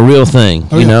real thing.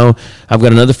 I've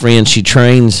got another friend, she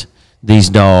trains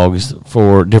these dogs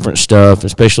for different stuff,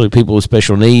 especially people with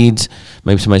special needs.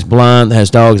 Maybe somebody's blind that has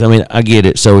dogs. I mean, I get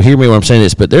it. So hear me when I'm saying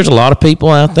this, but there's a lot of people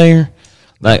out there.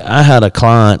 Like I had a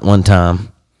client one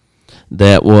time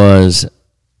that was,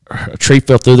 a tree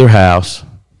fell through their house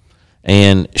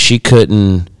and she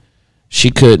couldn't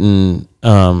stay in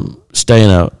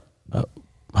a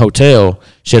hotel.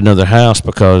 She had another house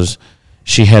because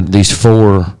she had these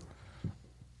 4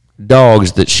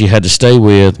 dogs that she had to stay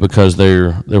with because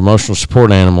they're emotional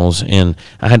support animals, and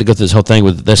I had to go through this whole thing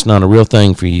with that's not a real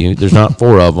thing for you. There's not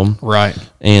 4 of them, right?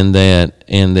 And that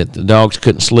the dogs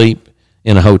couldn't sleep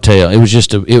in a hotel. It was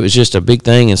just a big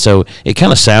thing, and so it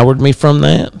kind of soured me from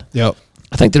that. Yep.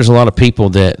 I think there's a lot of people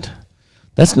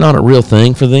that's not a real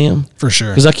thing for them, for sure.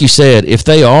 Because like you said, if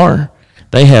they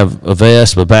have a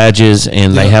vest with badges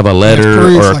and they have a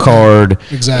letter or a card.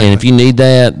 Exactly. And if you need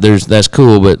that, that's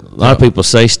cool. But a lot of people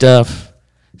say stuff.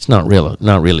 It's not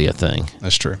really a thing.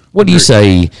 That's true. What do you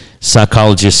say,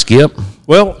 psychologist Skip?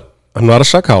 Well, I'm not a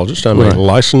psychologist. I'm a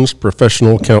licensed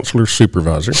professional counselor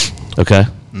supervisor. Okay.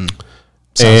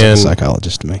 Sounds like a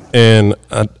psychologist to me. And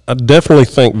I definitely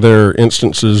think there are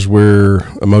instances where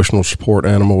emotional support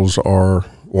animals are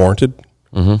warranted.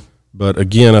 Mm-hmm. But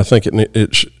again, I think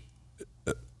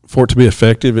for it to be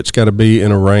effective, it's got to be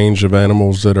in a range of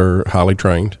animals that are highly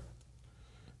trained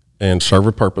and serve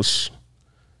a purpose.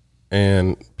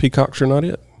 And peacocks are not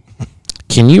it.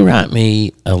 Can you write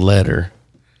me a letter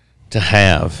to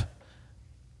have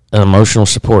an emotional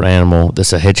support animal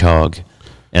that's a hedgehog,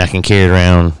 and I can carry it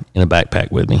around in a backpack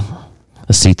with me?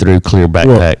 A see-through clear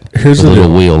backpack with a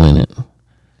little wheel in it.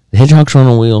 The hedgehogs run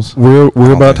on wheels.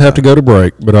 We're about to have to go to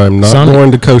break, but I'm not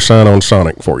going to co-sign on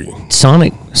Sonic for you.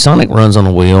 Sonic runs on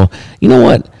a wheel. You know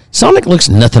what? Sonic looks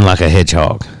nothing like a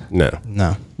hedgehog. No.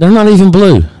 They're not even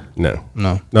blue. No.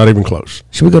 Not even close.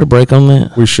 Should we go to break on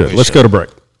that? We should. Let's go to break.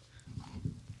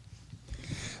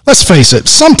 Let's face it,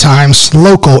 sometimes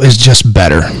local is just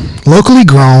better. Locally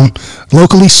grown,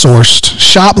 locally sourced,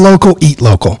 shop local, eat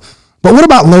local. But what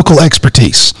about local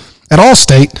expertise? At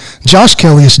Allstate, Josh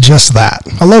Kelly is just that,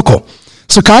 a local.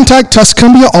 So contact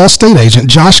Tuscumbia Allstate agent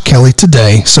Josh Kelly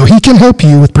today so he can help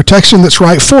you with protection that's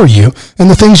right for you and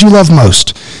the things you love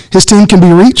most. His team can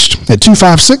be reached at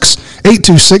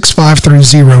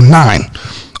 256-826-5309.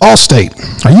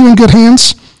 Allstate, are you in good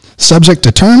hands? Subject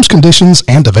to terms, conditions,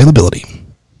 and availability.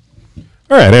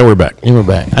 All right, and we're back.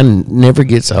 I never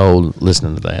gets old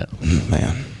listening to that.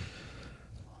 Man.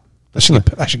 I should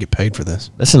get paid for this.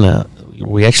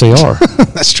 We actually are.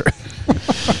 That's true.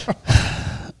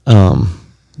 I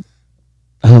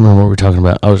don't remember what we were talking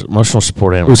about. I was emotional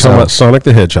support animals. We were talking about Sonic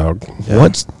the Hedgehog. Yeah.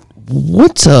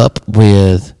 What's up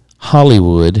with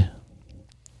Hollywood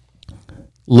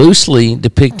loosely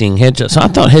depicting hedgehogs. So I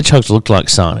thought hedgehogs looked like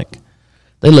Sonic.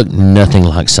 They look nothing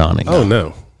like Sonic. Oh,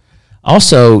 no.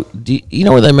 Also, do you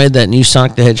know where they made that new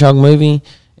Sonic the Hedgehog movie?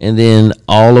 And then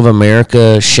all of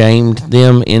America shamed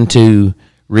them into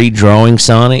redrawing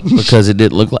Sonic because it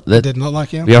didn't look like that. Didn't look like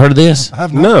him. Have y'all heard of this? I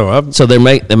have not. No. So they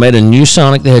made a new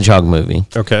Sonic the Hedgehog movie.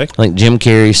 Okay. Like Jim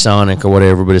Carrey Sonic or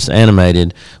whatever, but it's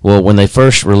animated. Well, when they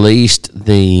first released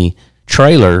the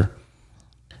trailer,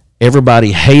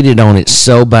 everybody hated on it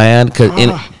so bad.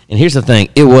 And here's the thing,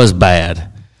 it was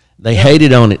bad. They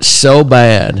hated on it so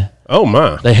bad. Oh,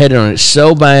 my. They hated on it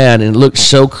so bad and it looked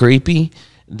so creepy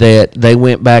that they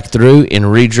went back through and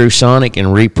redrew Sonic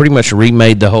and pretty much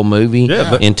remade the whole movie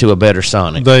into a better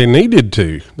Sonic. They needed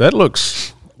to. That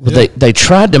looks... But they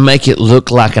tried to make it look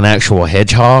like an actual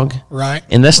hedgehog. Right.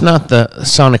 And that's not the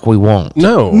Sonic we want.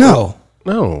 No.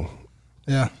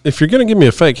 Yeah. If you're going to give me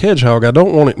a fake hedgehog, I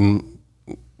don't want it in...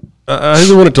 I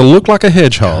either want it to look like a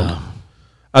hedgehog.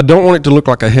 I don't want it to look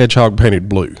like a hedgehog painted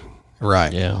blue.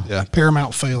 Right. Yeah.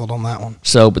 Paramount failed on that one.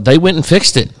 So, but they went and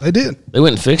fixed it. They did. They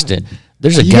went and fixed it.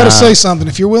 There's a You guy. got to say something.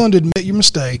 If you're willing to admit your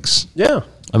mistakes, Yeah.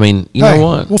 I mean, you hey, know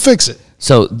what? we'll fix it.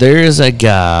 So there is a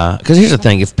guy, because here's the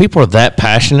thing, if people are that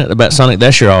passionate about Sonic,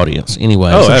 that's your audience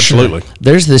anyway. Oh, So absolutely.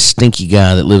 there's this stinky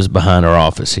guy that lives behind our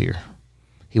office here.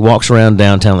 He walks around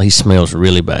downtown, he smells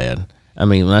really bad. I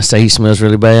mean, when I say he smells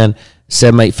really bad,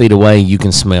 7-8 feet away, you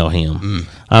can smell him.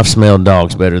 I've smelled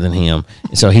dogs better than him.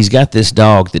 And so he's got this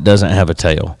dog that doesn't have a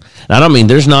tail. And I don't mean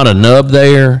there's not a nub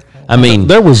there. I mean,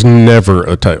 There was never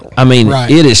a tail.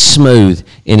 Right. it is smooth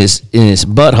and its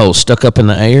butthole stuck up in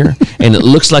the air, and it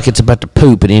looks like it's about to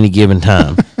poop at any given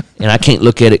time. And I can't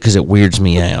look at it because it weirds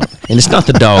me out. And it's not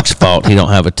the dog's fault he don't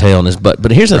have a tail in his butt.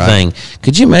 But here's the thing: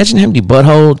 could you imagine having your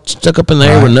butthole stuck up in the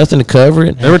air with nothing to cover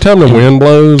it? Every time the wind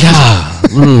blows, I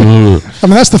mean,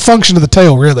 that's the function of the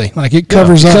tail, really. Like it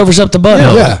covers up. Covers up the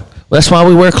butthole. Yeah. Well, that's why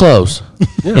we wear clothes,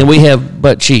 and we have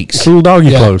butt cheeks. it's little doggy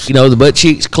Yeah. clothes. You know, the butt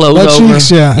cheeks close Butt over. cheeks,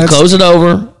 yeah, You that's- close it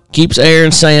over, keeps air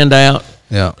and sand out.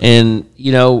 Yeah. And,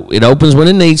 you know, it opens when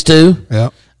it needs to. Yeah.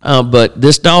 But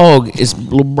this dog is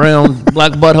little brown,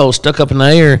 black butthole stuck up in the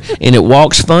air, and it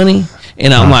walks funny.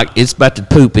 And I'm like, it's about to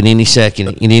poop at any second,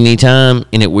 at any time,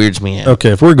 and it weirds me out.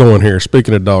 Okay, if we're going here,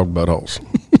 speaking of dog buttholes,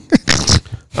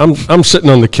 I'm sitting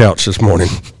on the couch this morning,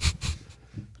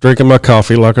 drinking my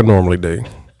coffee like I normally do.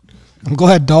 I'm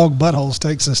glad dog buttholes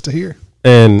takes us to here.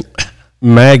 And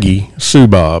Maggie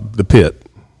Subob, the pit,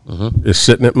 is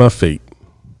sitting at my feet.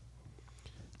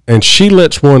 And she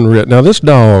lets one rip. Now, this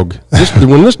dog,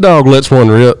 when this dog lets one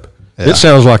rip, it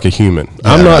sounds like a human.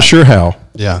 I'm not sure how,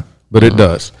 Yeah. but it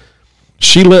does.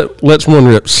 She lets one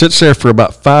rip, sits there for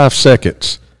about 5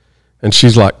 seconds, and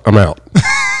she's like, I'm out.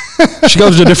 She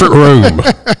goes to a different room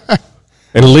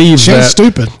and leaves She ain't that.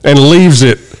 stupid. And leaves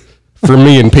it for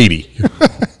me and Petey.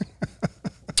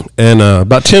 And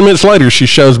about 10 minutes later, she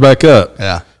shows back up.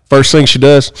 Yeah. First thing she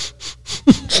does,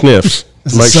 sniffs.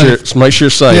 Is it Make safe? sure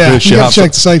it's safe. Yeah, Then she you got hops to check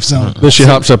up, the safe zone. then she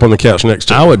hops up on the couch next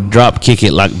to I me. would drop kick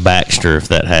it like Baxter if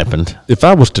that happened. If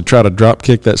I was to try to drop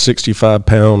kick that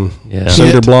 65-pound Yeah.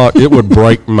 cinder Hit. block, it would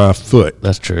break my foot.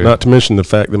 That's true. Not to mention the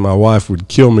fact that my wife would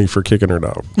kill me for kicking her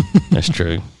dog. That's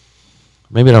true.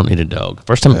 Maybe I don't need a dog.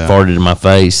 First time it farted in my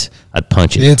face, I'd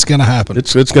punch it. It's going to happen.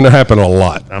 It's going to happen a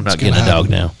lot. I'm not getting a dog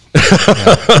now.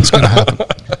 It's going to happen.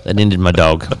 That ended my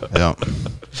dog. Yeah.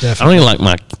 I don't even like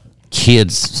my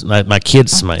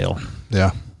kids' smell,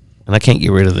 Yeah. and I can't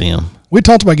get rid of them. We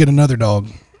talked about getting another dog,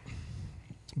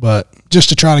 but just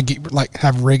to try to get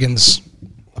have Riggins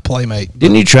a playmate.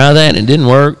 Didn't you try that and it didn't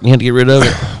work? You had to get rid of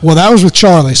it. Well, that was with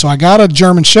Charlie. So I got a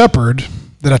German Shepherd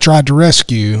that I tried to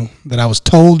rescue that I was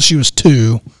told she was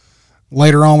 2.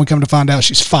 Later on, we come to find out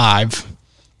she's 5,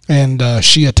 and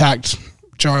she attacked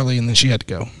Charlie, and then she had to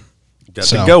go. Got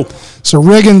to go. So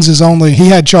Riggins is only, he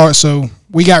had Charlie, so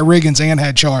we got Riggins and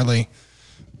had Charlie,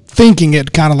 thinking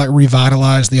it kind of like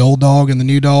revitalized the old dog and the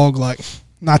new dog. Like,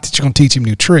 not that you're going to teach him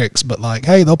new tricks, but like,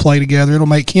 hey, they'll play together. It'll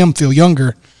make him feel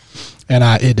younger. And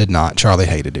it did not. Charlie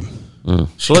hated him.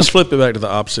 So let's flip it back to the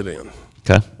opposite end.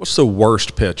 Okay. What's the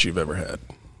worst pet you've ever had?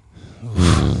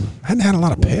 I hadn't had a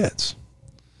lot of pets.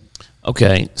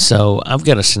 Okay, so I've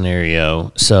got a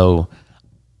scenario. So,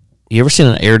 you ever seen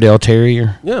an Airedale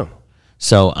Terrier? Yeah.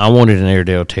 So, I wanted an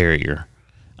Airedale Terrier.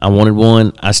 I wanted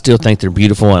one. I still think they're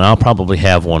beautiful, and I'll probably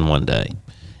have one day.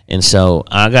 And so,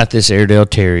 I got this Airedale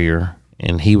Terrier,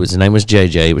 and his name was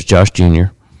JJ. It was Josh Jr.,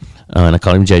 and I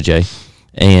called him JJ.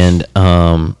 And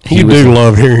You do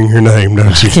love hearing your name,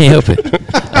 don't you? I can't help it.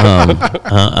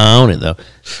 I own it though.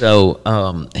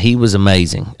 So he was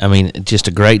amazing. I mean, just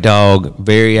a great dog,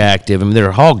 very active. I mean,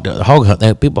 they're hog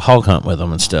hunt. People hog hunt with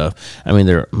them and stuff. I mean,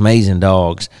 they're amazing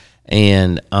dogs.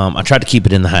 and I tried to keep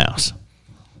it in the house,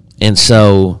 and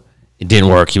so it didn't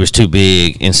work. He was too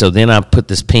big, and so then I put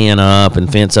this pen up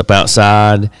and fence up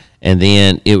outside, and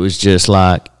then it was just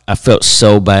like I felt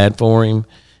so bad for him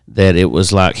that it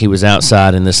was like he was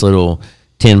outside in this little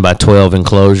 10 by 12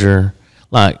 enclosure.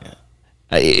 Like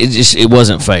it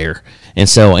wasn't fair. And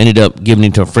so I ended up giving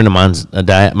him to a friend of mine's,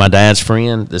 my dad's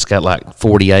friend that's got like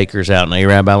 40 acres out in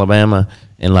Arab, Alabama.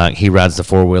 And like he rides the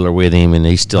 4-wheeler with him and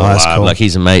he's still alive. Cool. Like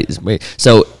he's amazing.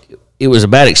 So it was a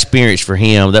bad experience for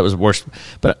him. That was the worst.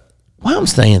 But why I'm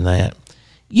saying that,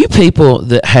 you people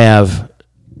that have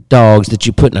dogs that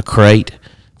you put in a crate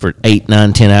for 8,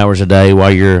 9, 10 hours a day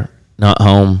while you're not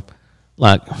home,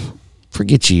 like,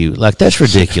 forget you. Like, that's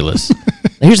ridiculous.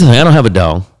 Here's the thing. I don't have a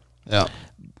dog. Yeah.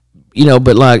 You know,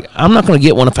 but like, I'm not going to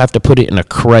get one if I have to put it in a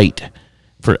crate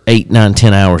for 8, 9,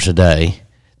 10 hours a day.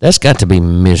 That's got to be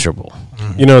miserable.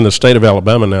 You know, in the state of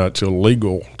Alabama now, it's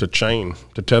illegal to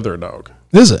tether a dog.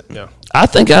 Is it? Yeah. I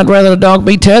think I'd rather a dog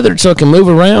be tethered so it can move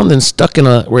around than stuck in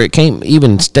where it can't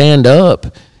even stand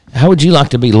up. How would you like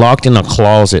to be locked in a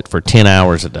closet for 10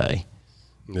 hours a day?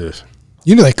 Yes.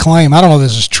 You know, they claim, I don't know if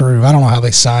this is true, I don't know how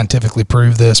they scientifically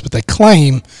prove this, but they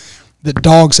claim that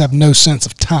dogs have no sense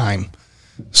of time.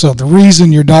 So the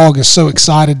reason your dog is so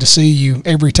excited to see you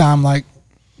every time, like,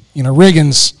 you know,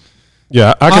 Riggins,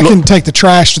 Yeah, I can take the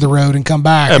trash to the road and come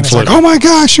back. Absolutely. And it's like, oh my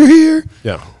gosh, you're here.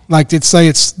 Yeah. Like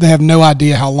they have no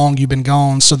idea how long you've been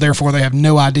gone, so therefore they have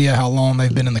no idea how long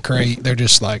they've been in the crate. They're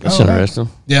just like, That's oh, interesting.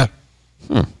 yeah.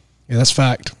 Yeah, that's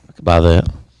fact. I could buy that.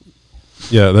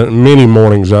 Yeah, many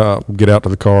mornings I'll get out to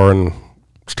the car and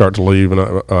start to leave, and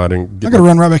I didn't I got to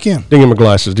run right back in. didn't get my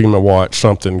glasses, didn't get my watch,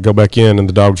 something, go back in, and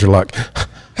the dogs are like,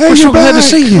 Hey, we're so you're glad back. to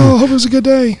see you. Oh, hope it was a good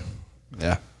day.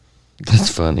 Yeah. That's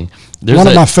funny. One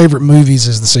of my favorite movies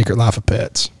is The Secret Life of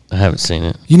Pets. I haven't seen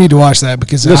it. You need to watch that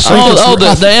because The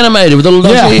The animated with the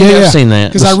little dogs. Yeah, I've seen that.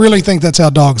 Because I really think that's how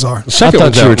dogs are. The I second thought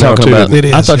one's you were out now, talking too, about. doesn't it?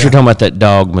 It I is, thought you were yeah. talking about that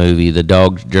dog movie, The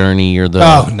Dog's Journey, or the.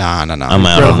 Oh, No. I'm out on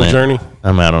Incredible that. Journey.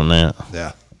 I'm out on that.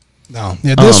 Yeah. No,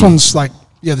 yeah, this one's like,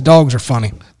 yeah, the dogs are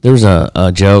funny. There was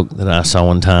a joke that I saw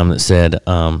one time that said,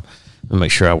 let me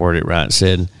make sure I word it right. It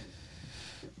said,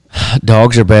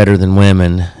 dogs are better than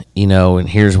women, you know, and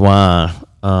here's why.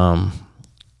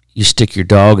 You stick your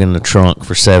dog in the trunk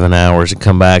for 7 hours and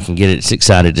come back and get it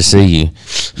excited to see you.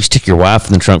 You stick your wife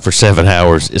in the trunk for 7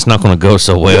 hours, it's not going to go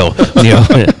so well. You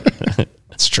know?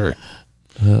 That's true.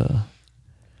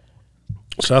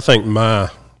 So I think my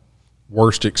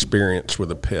worst experience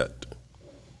with a pet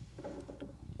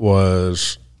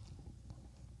was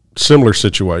similar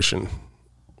situation.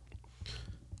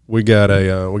 We got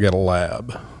a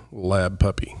lab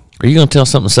puppy. Are you going to tell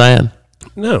something sad?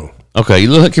 No, Okay, you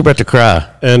look like you're about to cry.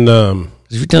 and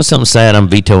If you tell something sad, I'm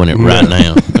vetoing it right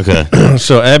now. Okay.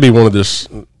 so Abby wanted this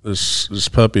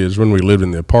puppy is when we lived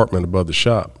in the apartment above the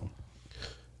shop.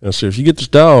 And so if you get this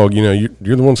dog, you know,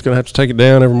 you're the one that's going to have to take it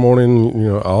down every morning, you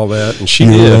know, all that. And she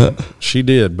did. She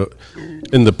did. But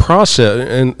in the process,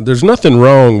 and there's nothing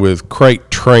wrong with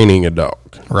crate training a dog.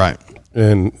 Right.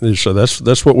 And so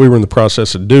that's what we were in the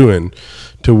process of doing,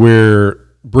 to where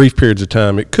brief periods of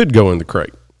time it could go in the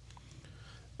crate.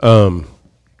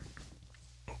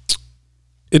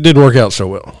 It didn't work out so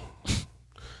well.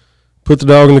 Put the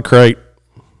dog in the crate.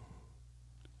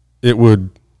 It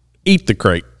would eat the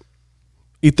crate,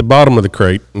 eat the bottom of the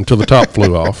crate until the top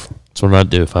flew off. That's what I'd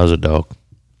do if I was a dog.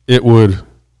 It would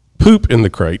poop in the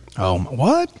crate. Oh,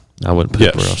 what? I wouldn't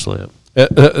poop Yes. where I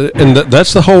slept. And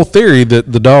that's the whole theory,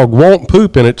 that the dog won't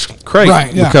poop in its crate,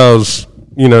 Right, yeah. because,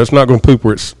 you know, it's not going to poop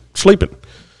where it's sleeping.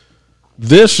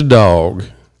 This dog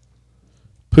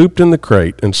pooped in the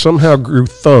crate and somehow grew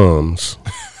thumbs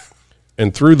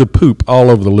and threw the poop all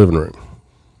over the living room.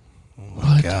 Oh,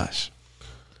 my gosh.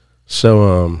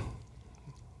 So,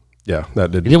 yeah,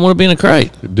 that You didn't want to be in a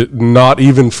crate. not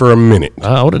even for a minute.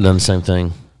 I would have done the same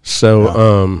thing.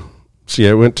 So, so yeah,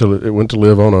 it went to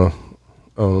live on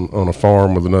a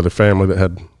farm with another family that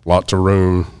had lots of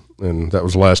room, and that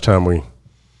was the last time we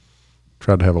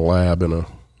tried to have a lab in an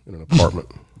apartment.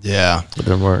 Yeah. It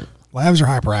didn't work. Labs are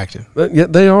hyperactive. Yeah,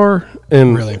 they are,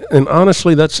 and Really? and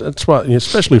honestly, that's why,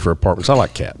 especially for apartments, I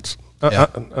like cats. Yeah.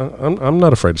 I'm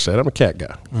not afraid to say it. I'm a cat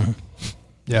guy.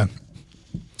 Yeah.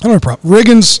 I don't have a problem.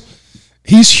 Riggins,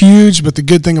 he's huge, but the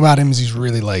good thing about him is he's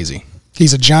really lazy.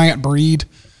 He's a giant breed,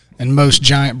 and most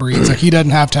giant breeds, like, he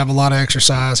doesn't have to have a lot of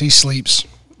exercise. He sleeps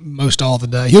most all the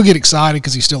day. He'll get excited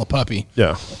because he's still a puppy.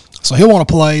 Yeah, So he'll want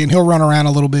to play, and he'll run around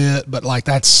a little bit, but, like,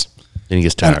 that's Then he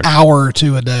gets an tired. hour or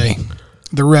two a day.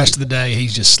 The rest of the day,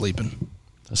 he's just sleeping.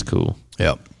 That's cool.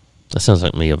 Yep. That sounds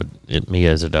like me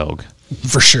as a dog.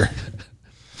 For sure.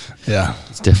 Yeah.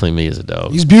 It's definitely me as a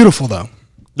dog. He's beautiful, though.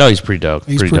 No, he's pretty dog.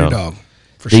 He's pretty dog.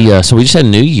 For The sure. so we just had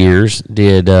New Year's.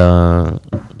 Did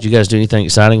you guys do anything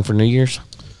exciting for New Year's?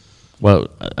 Well,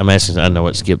 I'm asking. I know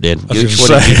what Skip did. Did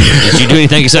you do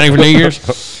anything exciting for New Year's?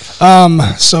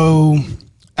 So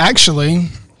actually,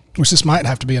 which this might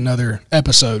have to be another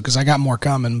episode because I got more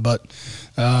coming, but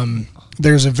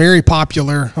there's a very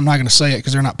popular, I'm not going to say it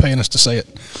because they're not paying us to say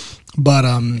it, but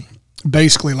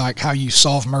basically like how you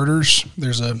solve murders.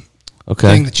 There's a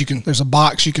thing that there's a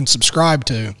box you can subscribe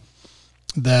to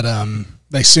that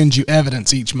they send you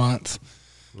evidence each month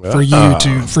for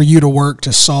you to work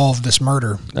to solve this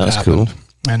murder. That's cool.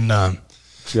 And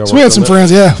so we had some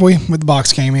friends. Yeah, with the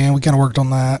box came in, we kind of worked on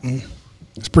that, and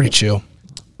it's pretty chill.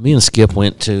 Me and Skip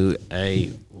went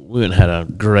and had a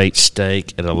great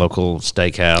steak at a local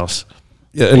steakhouse.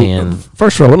 Yeah, and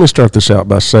first of all, let me start this out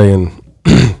by saying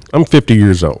I'm 50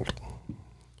 years old.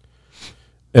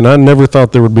 And I never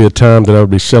thought there would be a time that I would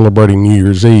be celebrating New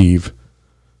Year's Eve,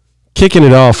 kicking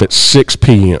it off at 6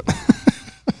 p.m.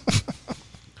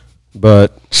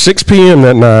 But 6 p.m.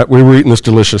 that night, we were eating this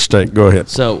delicious steak. Go ahead.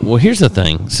 So, well, here's the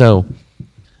thing. So,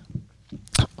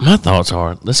 my thoughts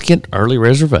are, let's get early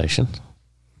reservations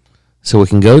so we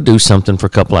can go do something for a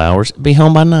couple hours, be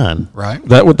home by 9. Right.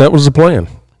 That was the plan.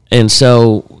 And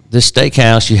so, this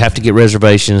steakhouse, you have to get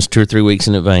reservations 2 or 3 weeks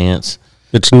in advance.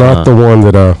 It's not the one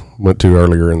that I went to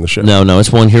earlier in the show. No,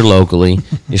 it's one here locally.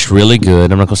 It's really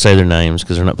good. I'm not going to say their names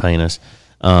because they're not paying us,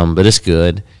 but it's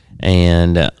good.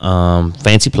 And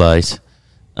fancy place.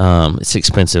 It's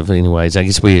expensive anyways. I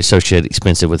guess we associate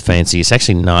expensive with fancy. It's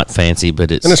actually not fancy,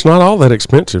 but it's not all that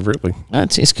expensive, really.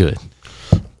 It's good.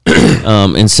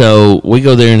 And so we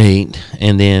go there and eat,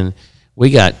 and then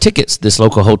we got tickets. This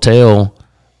local hotel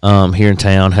here in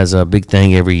town has a big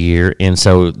thing every year, and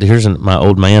so here's my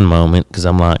old man moment because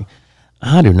I'm like,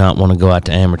 I do not want to go out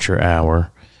to amateur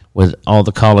hour with all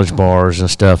the college bars and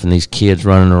stuff and these kids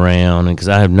running around, and because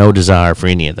I have no desire for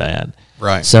any of that.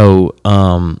 Right. So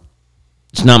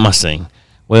it's not my thing.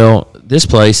 Well, this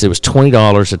place, it was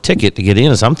 $20 a ticket to get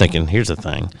in. So I'm thinking, here's the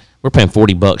thing. We're paying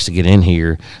 $40 to get in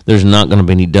here. There's not going to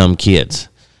be any dumb kids.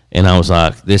 And I was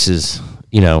like, this is,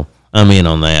 I'm in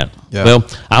on that. Yeah. Well,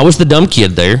 I was the dumb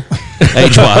kid there,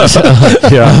 age-wise.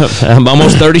 I'm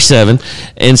almost 37.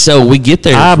 And so we get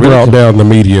there. I brought down the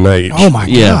median age. Oh, my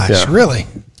gosh, really?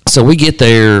 So we get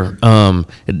there.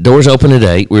 Doors open at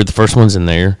 8. We're the first ones in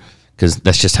there because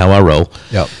that's just how I roll.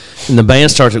 Yep. And the band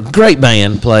starts. A great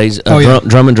band plays. Yeah.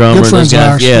 Drum and drummer. Good friends those guys.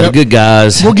 of ours. Yeah, Yep. good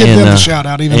guys. We'll give them a shout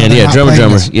out even though they're not drum and paying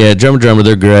drummer. us. Yeah, drum and drummer.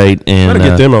 They're great. And Gotta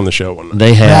get them on the show one night.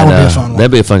 they had. That would be a fun one.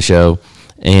 That'd be a fun show.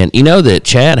 And you know that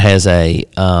Chad has a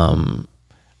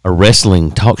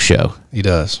wrestling talk show. He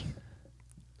does.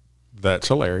 That's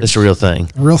hilarious. It's a real thing.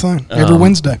 A real thing. Every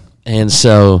Wednesday. And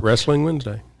so Wrestling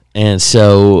Wednesday. And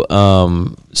so,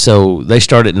 so they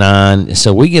start at 9.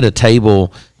 So we get a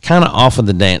table kind of off of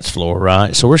the dance floor,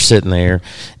 right? So we're sitting there,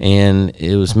 and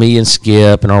it was me and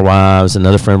Skip and our wives,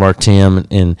 another friend of our Tim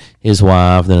and his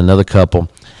wife, then another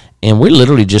couple, and we're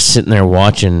literally just sitting there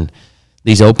watching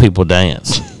these old people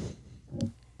dance,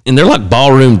 and they're like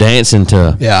ballroom dancing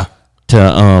to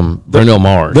Bruno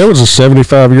Mars. There was a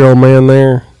 75-year-old man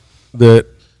there that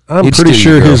I'm He'd pretty steal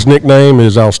sure your girl. his nickname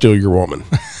is "I'll Steal Your Woman."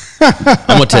 I'm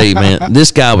gonna tell you, man,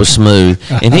 this guy was smooth,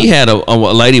 and he had a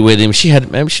lady with him. She's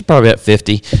probably about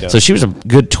 50, so she was a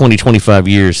good 20, 25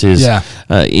 years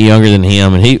younger than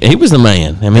him, and he was the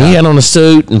man. I mean, he had on a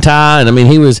suit and tie, and I mean,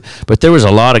 he was. But there was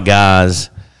a lot of guys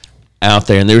out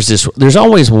there, and there's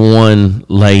always one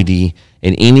lady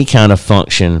in any kind of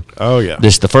function. Oh yeah,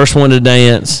 This the first one to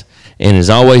dance, and is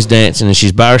always dancing, and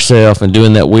she's by herself and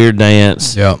doing that weird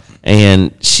dance. Yep.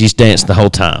 And she's danced the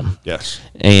whole time. yes.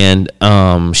 And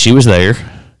she was there.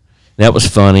 That was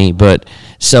funny. But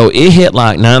so it hit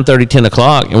like 9:30, 10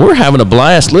 o'clock, and we're having a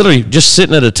blast, literally just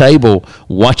sitting at a table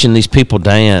watching these people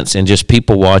dance and just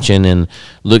people watching and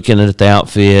looking at the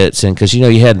outfits. And because,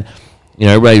 you had,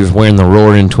 everybody was wearing the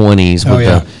Roaring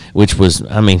 20s, which was,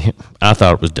 I mean, I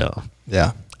thought it was dumb.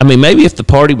 Yeah. I mean, maybe if the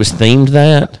party was themed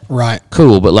that, Right.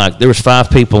 cool. But like there was 5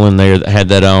 people in there that had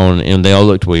that on, and they all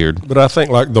looked weird. But I think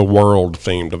like the world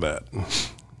themed to that.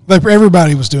 Like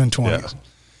everybody was doing 20s.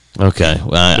 Okay,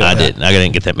 well, I didn't. I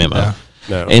didn't get that memo. Yeah.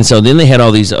 No. And so then they had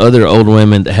all these other old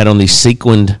women that had on these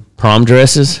sequined prom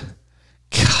dresses.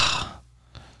 God,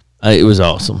 it was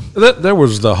awesome. There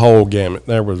was the whole gamut.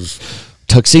 There was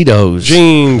Tuxedos.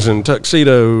 jeans and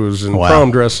tuxedos and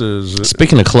prom dresses.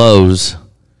 Speaking of clothes,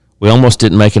 we almost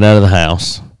didn't make it out of the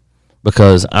house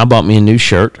because I bought me a new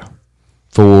shirt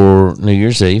for New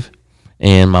Year's Eve,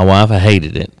 and my wife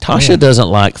hated it. Tasha doesn't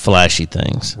like flashy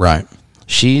things. Right.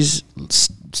 She's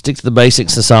stick to the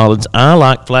basics, the solids. I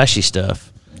like flashy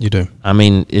stuff. You do. I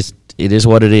mean, it's it is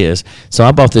what it is. So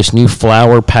I bought this new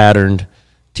flower patterned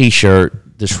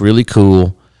T-shirt that's really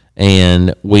cool,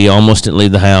 and we almost didn't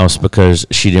leave the house because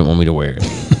she didn't want me to wear it.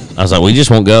 I was like, we just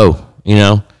won't go, you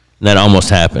know? And that almost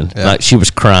happened. Yeah. Like, she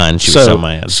was crying. She was so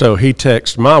mad. So he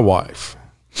texted my wife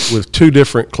with 2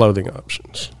 different clothing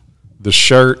options. The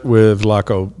shirt with like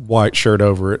a white shirt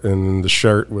over it, and then the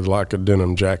shirt with like a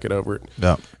denim jacket over it.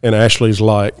 Yeah. And Ashley's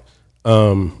like,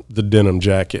 the denim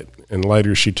jacket. And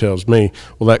later she tells me,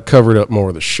 well, that covered up more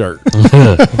of the shirt.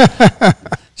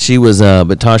 She was,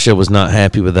 but Tasha was not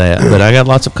happy with that. But I got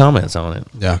lots of comments on it.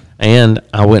 Yeah. And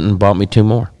I went and bought me 2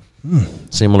 more.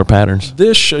 Similar patterns.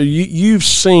 This show, you've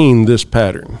seen this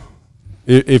pattern.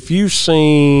 If you've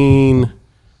seen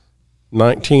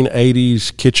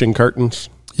 1980s kitchen curtains,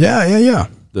 Yeah.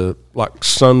 the like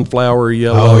sunflower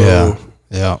yellow. Oh, yeah.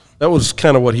 Yeah. That was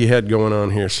kind of what he had going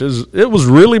on here. So it was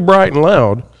really bright and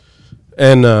loud.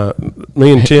 And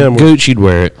me and Tim, Gooch, you'd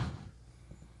wear it.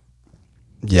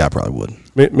 Yeah, I probably would.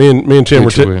 me and Tim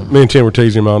Gooch would. were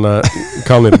teasing him all night,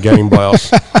 calling it a game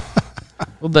blouse.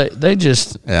 Well, they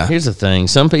just, Yeah. here's the thing.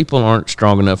 Some people aren't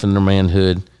strong enough in their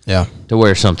manhood Yeah. to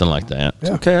wear something like that.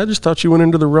 It's okay, I just thought you went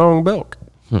into the wrong belt.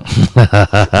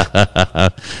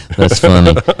 That's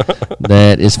funny.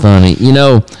 That is funny. You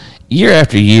know, year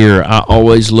after year, I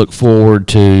always look forward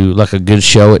to like a good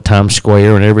show at Times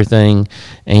Square and everything.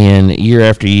 And year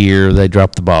after year, they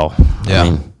drop the ball. Yeah. I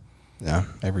mean, Yeah.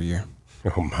 Every year.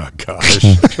 Oh my gosh.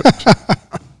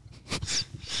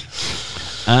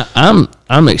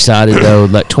 I'm excited though.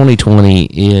 Like 2020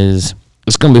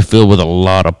 it's going to be filled with a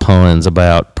lot of puns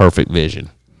about perfect vision.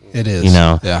 It is. You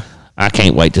know. Yeah. I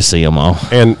can't wait to see them all.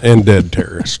 and dead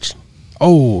terrorists.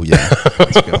 Oh, yeah.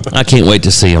 That's good. I can't wait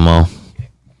to see them all.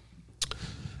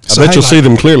 I bet you'll see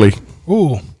them clearly.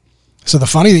 Ooh. So the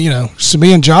funny, so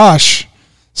me and Josh,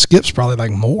 Skip's probably like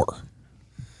more.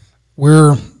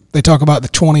 They talk about the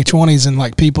 2020s and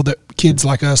like kids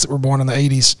like us that were born in the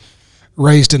 80s,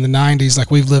 raised in the 90s. Like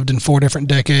we've lived in 4 different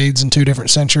decades and 2 different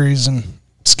centuries, and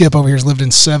Skip over here's lived in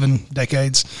 7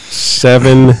 decades.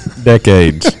 7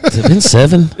 decades. Has it been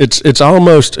 7? It's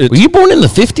almost. Were you born in the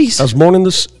 50s? I was born in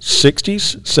the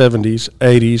 60s, 70s,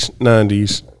 80s,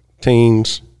 90s,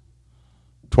 teens,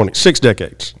 20s. 6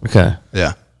 decades. Okay.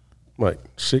 Yeah. Like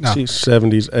 60s,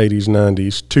 70s, 80s,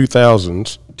 90s,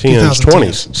 2000s, 10s,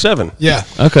 2010s. 20s. 7. Yeah.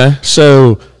 Okay.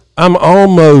 So I'm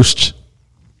almost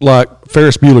like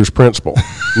Ferris Bueller's Principal.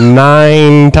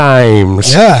 9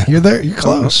 times. Yeah, you're there. You're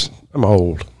close. I'm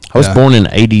old. I was Yeah. born in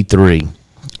 83.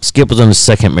 Skip was on his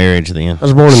 2nd marriage then. I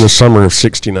was born in the summer of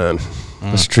 69.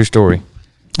 That's a true story.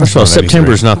 First of all, born in 83.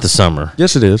 September is not the summer.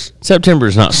 Yes, it is. September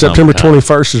is not September summertime.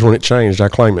 21st is when it changed. I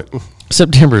claim it.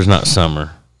 September is not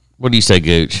summer. What do you say,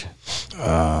 Gooch?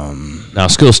 Now,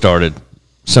 school started.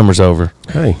 Summer's over.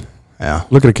 Hey, Yeah.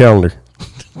 look at the calendar.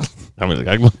 I mean,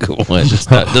 I look at one. It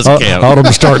doesn't count.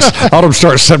 Autumn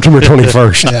starts September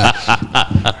 21st.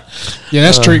 Yeah,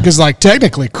 that's true. Because like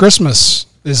technically, Christmas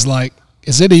is like,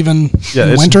 is it even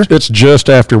Yeah, winter? It's just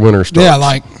after winter starts. Yeah,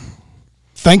 like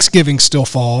Thanksgiving's still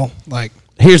fall. Like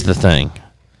Here's the thing.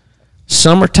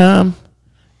 Summertime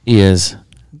is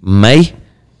May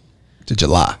To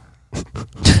July. to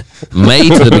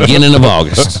the beginning of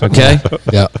August, okay?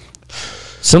 Yeah.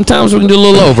 Sometimes we can do a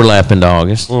little overlap into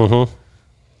August. Mm-hmm.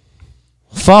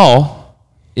 Fall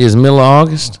is middle of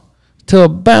August to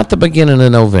about the beginning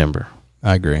of November,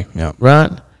 I agree. Yeah.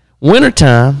 right?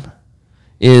 Wintertime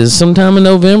is sometime in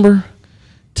November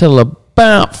till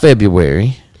about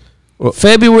February.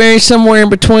 February, somewhere in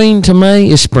between to May,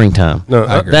 is springtime. No,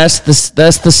 I agree. That's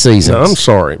the season. No, I'm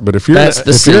sorry, but if you're That's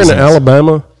the if you're in seasons.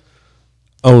 Alabama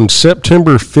on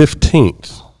September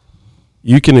 15th,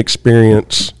 you can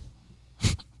experience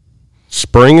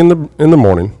spring in the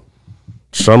morning,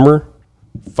 summer,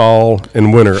 fall,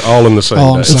 and winter all in the same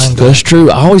All in day. the same day. That's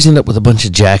true. I always end up with a bunch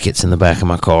of jackets in the back of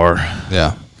my car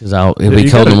Yeah. because it'll be you cold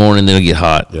in gotta- the morning, then it'll get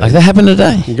hot. Like that happened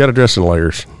today. You got to dress in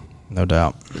layers. No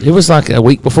doubt. It was like a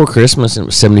week before Christmas, and it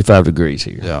was 75 degrees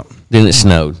here. Yeah. Then it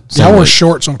snowed. yeah, I wore Sunday.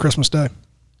 shorts on Christmas Day.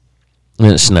 And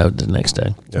then it snowed the next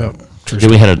day. Yeah. Then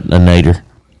we had a nadir.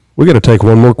 We got to take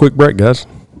one more quick break, guys.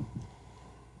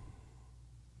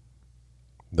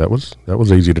 That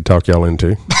was easy to talk y'all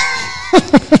into.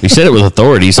 You said it with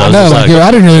authority, so I was No, just like, like,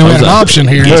 I didn't really I have was an like- option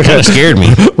here. It kind of scared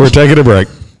me. We're taking a break.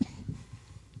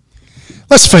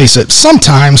 Let's face it,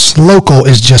 sometimes local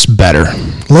is just better.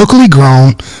 Locally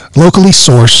grown, locally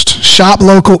sourced, shop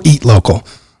local, eat local.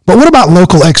 But what about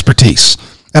local expertise?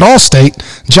 At Allstate,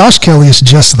 Josh Kelly is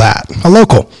just that, a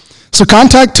local. So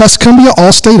contact Tuscumbia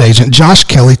Allstate agent Josh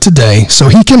Kelly today so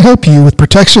he can help you with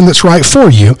protection that's right for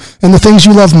you and the things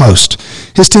you love most.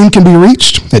 His team can be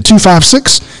reached at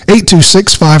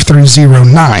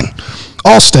 256-826-5309.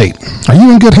 Allstate, are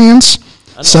you in good hands?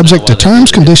 Subject to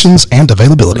terms, conditions, and I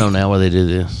availability. don't know now why they do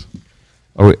this.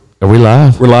 Are we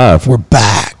live? We're live. We're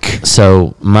back.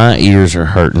 So my ears are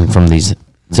hurting from these.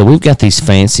 So we've got these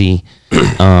fancy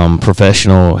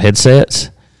professional headsets,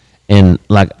 and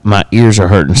like my ears are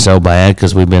hurting so bad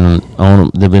because we've been on.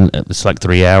 It's like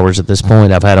 3 hours at this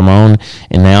point. I've had them on,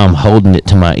 and now I'm holding it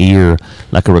to my ear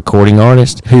like a recording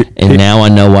artist. Now I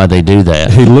know why they do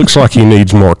that. He looks like he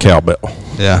needs more cowbell.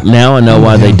 Yeah. Now I know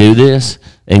why they do this.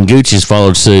 And Gucci's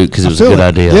followed suit because it was a good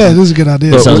idea. Yeah, it is a good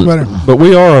idea. So- Much better. But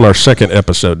we are on our second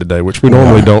episode today, which we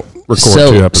normally don't record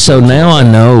 2 episodes. So now I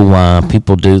know why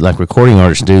people do, like recording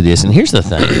artists do this. And here's the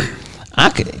thing. I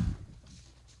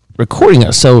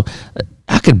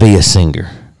could be a singer.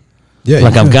 Yeah.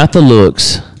 Like I've got the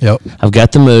looks. Yep. I've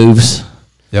got the moves,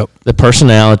 Yep. the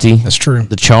personality, That's true.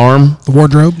 the charm. The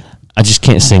wardrobe. I just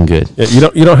can't sing good. Yeah,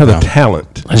 you don't have the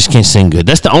talent. I just can't sing good.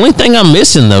 That's the only thing I'm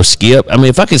missing though, Skip. I mean,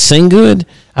 if I could sing good,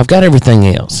 I've got everything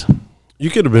else. You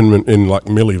could have been in like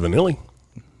Milli Vanilli.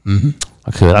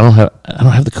 I could. I don't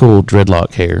have the cool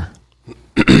dreadlock hair.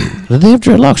 Do they have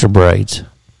dreadlocks or braids? I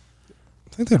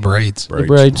think they're braids. The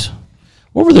braids.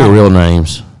 What were their real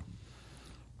names?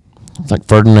 It's like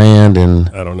Ferdinand and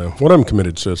I don't know. One of them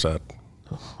committed suicide.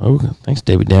 oh, thanks,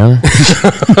 David Downer.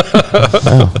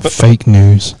 Fake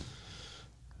news.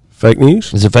 Fake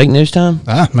news? Is it fake news time?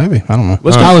 Maybe. I don't know.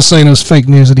 I was saying it was fake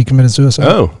news that he committed suicide.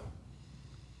 Oh.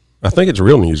 I think it's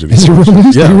real news. Is it real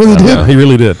news? Yeah, He really did? Yeah, he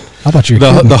really did. I thought you were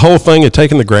The kidding. whole thing of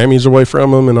taking the Grammys away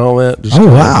from him and all that. Just, Oh,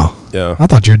 wow. Yeah. I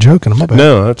thought you were joking. My bad.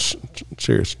 No, that's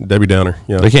serious. Debbie Downer.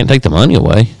 Yeah. They can't take the money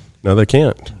away. No, they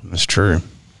can't. That's true.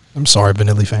 I'm sorry,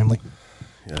 Vanilli family.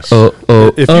 Yes. Oh,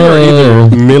 If you are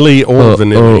either Millie or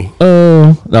Vanilli,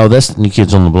 no, that's New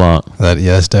Kids on the Block.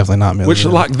 That's definitely not me. which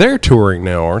like they're touring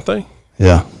now, aren't they?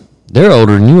 Yeah. They're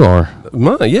older than you are.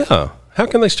 Yeah. How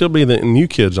can they still be the new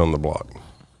kids on the block?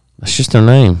 That's just their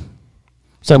name.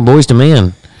 It's like Boys to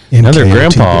Men. Now they're MKOTB.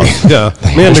 grandpas. Yeah.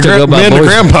 Men to, Still go by men to Boys-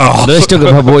 grandpas. They still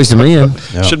go by Boys to Men.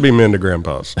 Yeah. Should be men to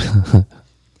grandpas.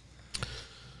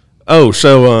 Oh,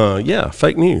 so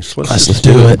fake news. Let's just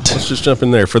do it. Let's just jump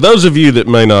in there. For those of you that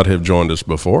may not have joined us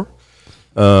before,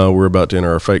 we're about to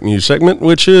enter our fake news segment,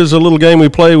 which is a little game we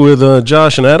play with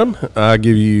Josh and Adam. I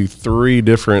give you 3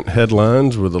 different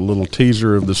headlines with a little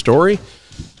teaser of the story,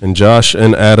 and Josh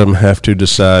and Adam have to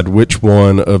decide which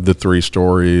one of the 3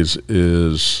 stories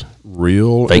is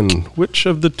real Fake. and which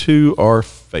of the 2 are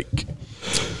fake.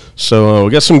 So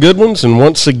we got some good ones, and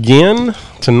once again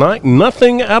tonight,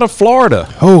 nothing out of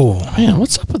Florida. Oh. Man,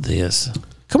 what's up with this?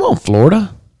 Come on,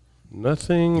 Florida.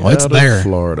 Nothing Well, it's out there. of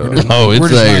Florida. Oh, We're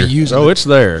just not using Oh, it. it's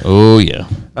there. Oh, yeah.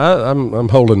 I'm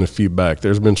holding a few back.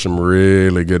 There's been some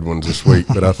really good ones this week,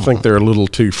 but I think they're a little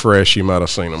too fresh. You might have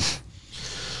seen them.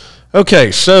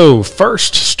 Okay, so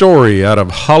first story out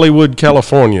of Hollywood,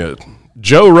 California.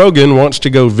 Joe Rogan wants to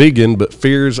go vegan but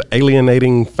fears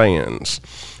alienating fans.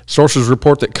 Sources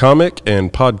report that comic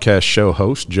and podcast show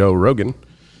host Joe Rogan,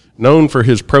 known for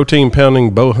his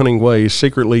protein-pounding, bow-hunting ways,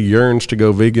 secretly yearns to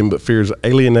go vegan but fears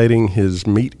alienating his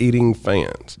meat-eating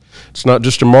fans. It's not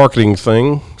just a marketing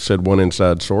thing, said one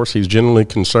inside source. He's genuinely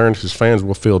concerned his fans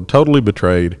will feel totally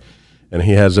betrayed, and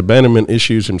he has abandonment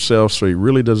issues himself, so he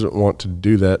really doesn't want to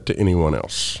do that to anyone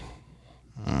else.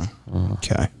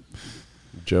 Okay.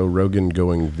 Joe Rogan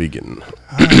going vegan.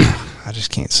 I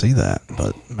just can't see that,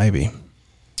 but maybe.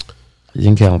 He's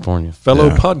in California. Fellow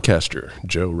Yeah. podcaster,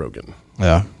 Joe Rogan.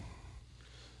 Yeah.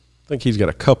 I think he's got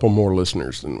a couple more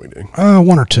listeners than we do.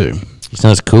 1 or 2. He's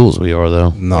not as cool as we are, though.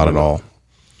 Not at all.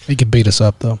 He could beat us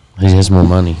up, though. He has more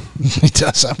money. He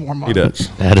does have more money. He does.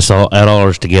 Add all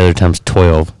ours together times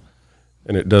 12.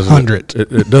 And it doesn't 100.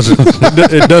 It doesn't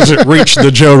it doesn't reach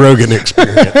the Joe Rogan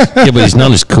experience. Yeah, but he's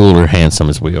not as cool or handsome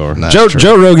as we are. That's Joe true.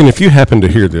 Joe Rogan, if you happen to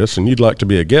hear this and you'd like to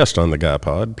be a guest on the Guy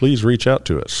Pod, please reach out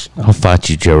to us. I'll fight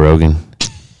you, Joe Rogan.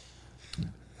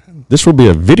 This will be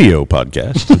a video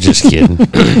podcast. I'm just kidding.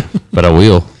 But I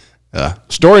will. Yeah.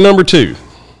 Story number 2.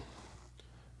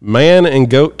 Man and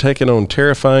goat taken on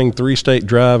terrifying 3-state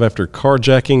drive after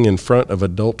carjacking in front of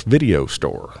adult video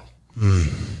store.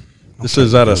 This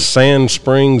is out of Sand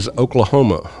Springs,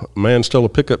 Oklahoma. A man stole a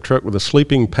pickup truck with a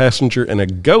sleeping passenger and a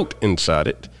goat inside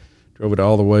it. Drove it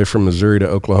all the way from Missouri to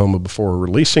Oklahoma before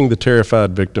releasing the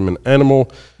terrified victim and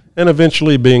animal and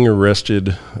eventually being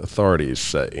arrested, authorities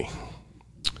say.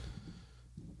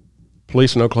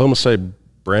 Police in Oklahoma say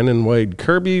Brandon Wade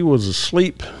Kirby was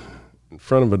asleep in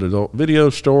front of an adult video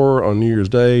store on New Year's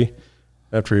Day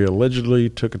after he allegedly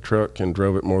took a truck and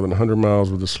drove it more than 100 miles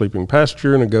with a sleeping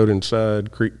passenger and a goat inside.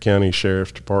 Creek County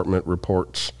Sheriff's Department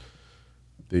reports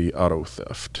the auto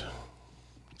theft.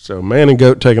 So man and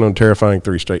goat taking on a terrifying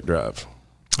 3-state drive.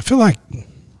 I feel like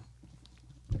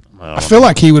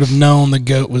he would have known the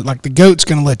goat was like the goat's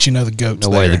going to let you know the goat's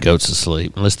No there. way the goat's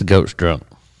asleep unless the goat's drunk.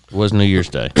 It was New Year's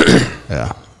Day.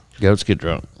 Yeah, Goats get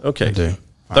drunk. Okay. I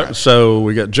do. So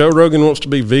we got Joe Rogan wants to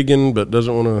be vegan but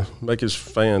doesn't want to make his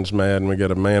fans mad, and we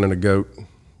got a man and a goat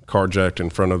carjacked in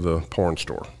front of the porn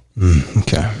store.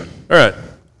 Okay. All right.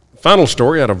 Final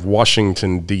story out of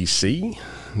Washington, D.C.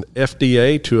 The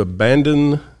FDA to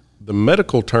abandon the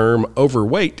medical term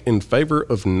overweight in favor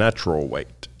of natural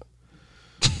weight.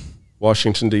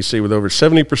 Washington, D.C., with over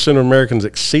 70% of Americans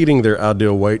exceeding their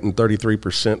ideal weight and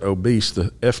 33% obese, the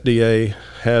FDA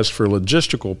has, for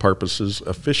logistical purposes,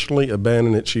 officially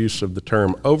abandoned its use of the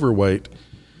term overweight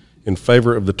in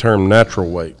favor of the term natural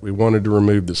weight. We wanted to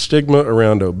remove the stigma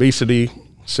around obesity,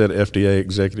 said FDA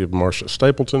Executive Marsha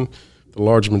Stapleton. The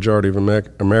large majority of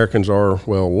Americans are,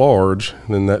 well, large,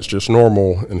 then that's just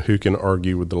normal, and who can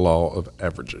argue with the law of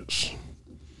averages?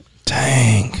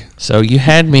 Dang. So you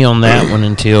had me on that one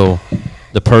until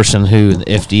the person who the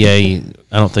FDA,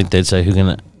 I don't think they'd say who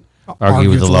can argue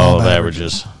with the law of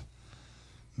averages.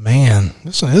 Man,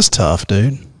 this one is tough,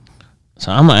 dude.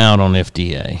 So I'm out on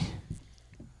FDA.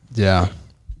 Yeah.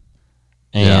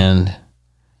 And,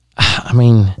 I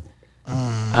mean,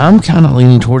 I'm kind of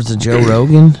leaning towards the Joe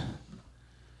Rogan.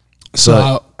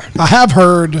 So I have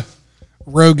heard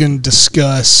Rogan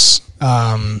discuss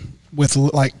with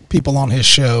like people on his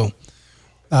show,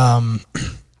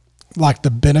 like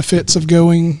the benefits of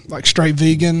going like straight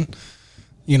vegan.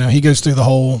 You know, he goes through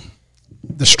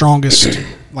the strongest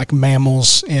like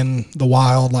mammals in the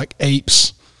wild, like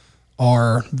apes,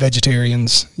 are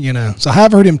vegetarians. You know, so I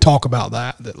have heard him talk about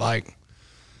that like.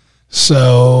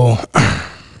 So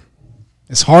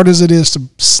as hard as it is to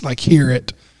like hear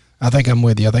it, I think I'm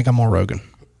with you. I think I'm on Rogan.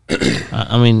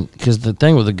 I mean, because the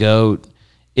thing with the goat,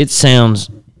 it sounds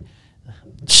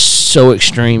so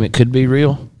extreme it could be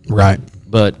real. Right.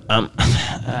 But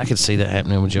I could see that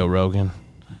happening with Joe Rogan.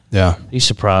 Yeah. He's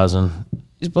surprising.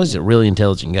 He's a really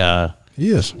intelligent guy. He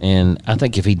is. And I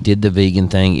think if he did the vegan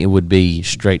thing, it would be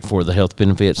straight for the health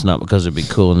benefits, not because it'd be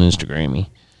cool and Instagrammy.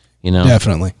 You know?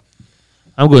 Definitely.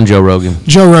 I'm going Joe Rogan.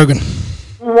 Joe Rogan.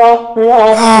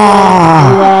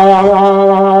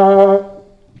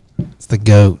 It's the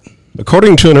goat.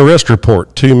 According to an arrest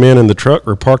report, 2 men in the truck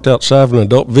were parked outside of an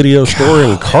adult video store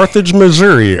in Carthage,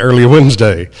 Missouri, early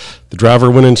Wednesday. The driver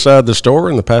went inside the store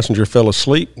and the passenger fell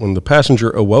asleep. When the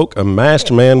passenger awoke, a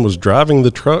masked man was driving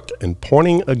the truck and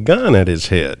pointing a gun at his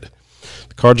head.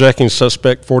 The carjacking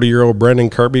suspect, 40-year-old Brandon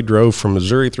Kirby, drove from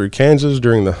Missouri through Kansas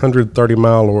during the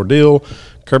 130-mile ordeal.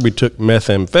 Kirby took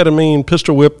methamphetamine,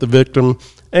 pistol whipped the victim,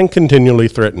 and continually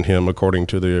threatened him, according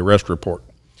to the arrest report.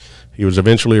 He was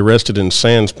eventually arrested in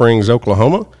Sand Springs,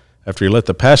 Oklahoma, after he let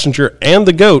the passenger and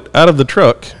the goat out of the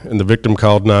truck, and the victim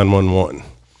called 911.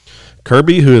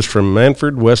 Kirby, who is from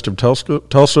Manford, west of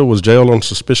Tulsa, was jailed on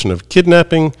suspicion of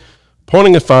kidnapping,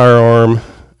 pointing a firearm,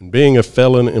 and being a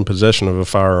felon in possession of a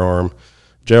firearm.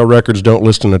 Jail records don't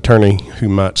list an attorney who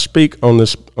might speak on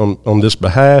this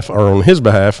behalf or on his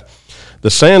behalf. The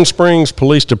Sand Springs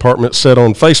Police Department said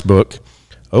on Facebook,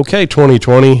 "Okay,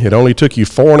 2020, it only took you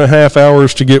 4.5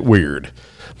 hours to get weird.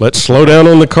 Let's slow down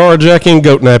on the carjacking,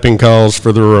 goat napping calls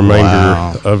for the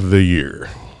remainder of the year."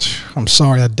 I'm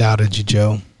sorry I doubted you,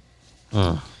 Joe.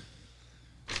 Well,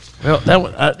 that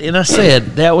one, and I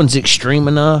said that one's extreme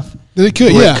enough. It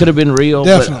could, where yeah. It could have been real.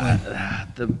 Definitely.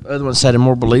 But the other one sounded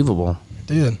more believable.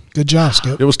 Did. Good job,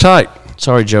 Skip. It was tight.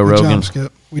 Sorry, Joe Good Rogan. job,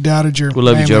 Skip. We doubted your We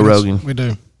love you, Joe manliness. Rogan. We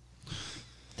do.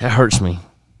 That hurts me.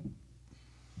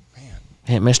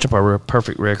 Man, it messed up our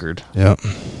perfect record. Yep.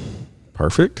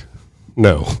 Perfect?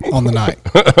 No. On the night.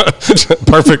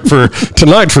 Perfect for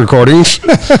tonight's recordings.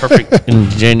 Perfect in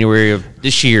January of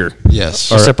this year.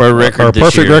 Yes. Except our record Our this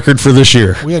perfect year. record for this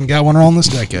year. We hadn't got one wrong this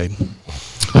decade.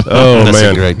 Oh, That's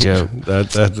man. a great joke.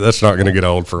 That's not going to get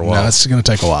old for a while. No, it's going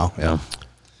to take a while. Yeah.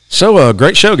 So,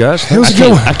 great show, guys. It was a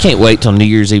good one. I can't wait till New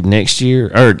Year's Eve next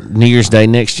year, or New Year's Day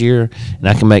next year, and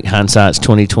I can make hindsight's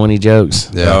 2020 jokes.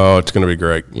 Yeah. Oh, it's going to be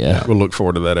great. Yeah. We'll look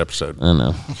forward to that episode. I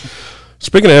know.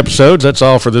 Speaking of episodes, that's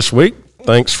all for this week.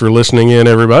 Thanks for listening in,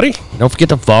 everybody. Don't forget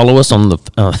to follow us on the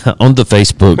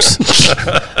Facebooks.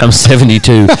 I'm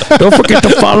 72. Don't forget to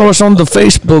follow us on the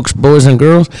Facebooks, boys and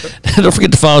girls. Don't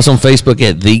forget to follow us on Facebook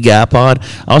at The Guy Pod.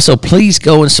 Also, please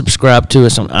go and subscribe to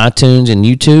us on iTunes and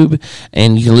YouTube,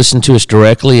 and you can listen to us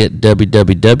directly at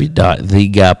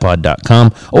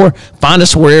www.theguypod.com or find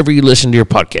us wherever you listen to your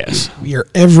podcasts. We are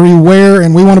everywhere,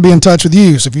 and we want to be in touch with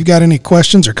you. So if you've got any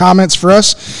questions or comments for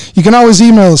us, you can always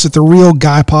email us at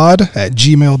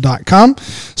therealguypod@gmail.com.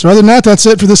 So other than that, that's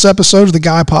it for this episode of The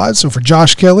Guy Pod. So for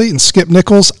Josh Kelly and Skip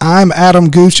Nichols, I'm Adam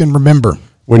Gooch, and remember,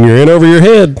 When you're in over your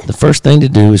head, The first thing to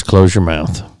do is close your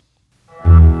mouth.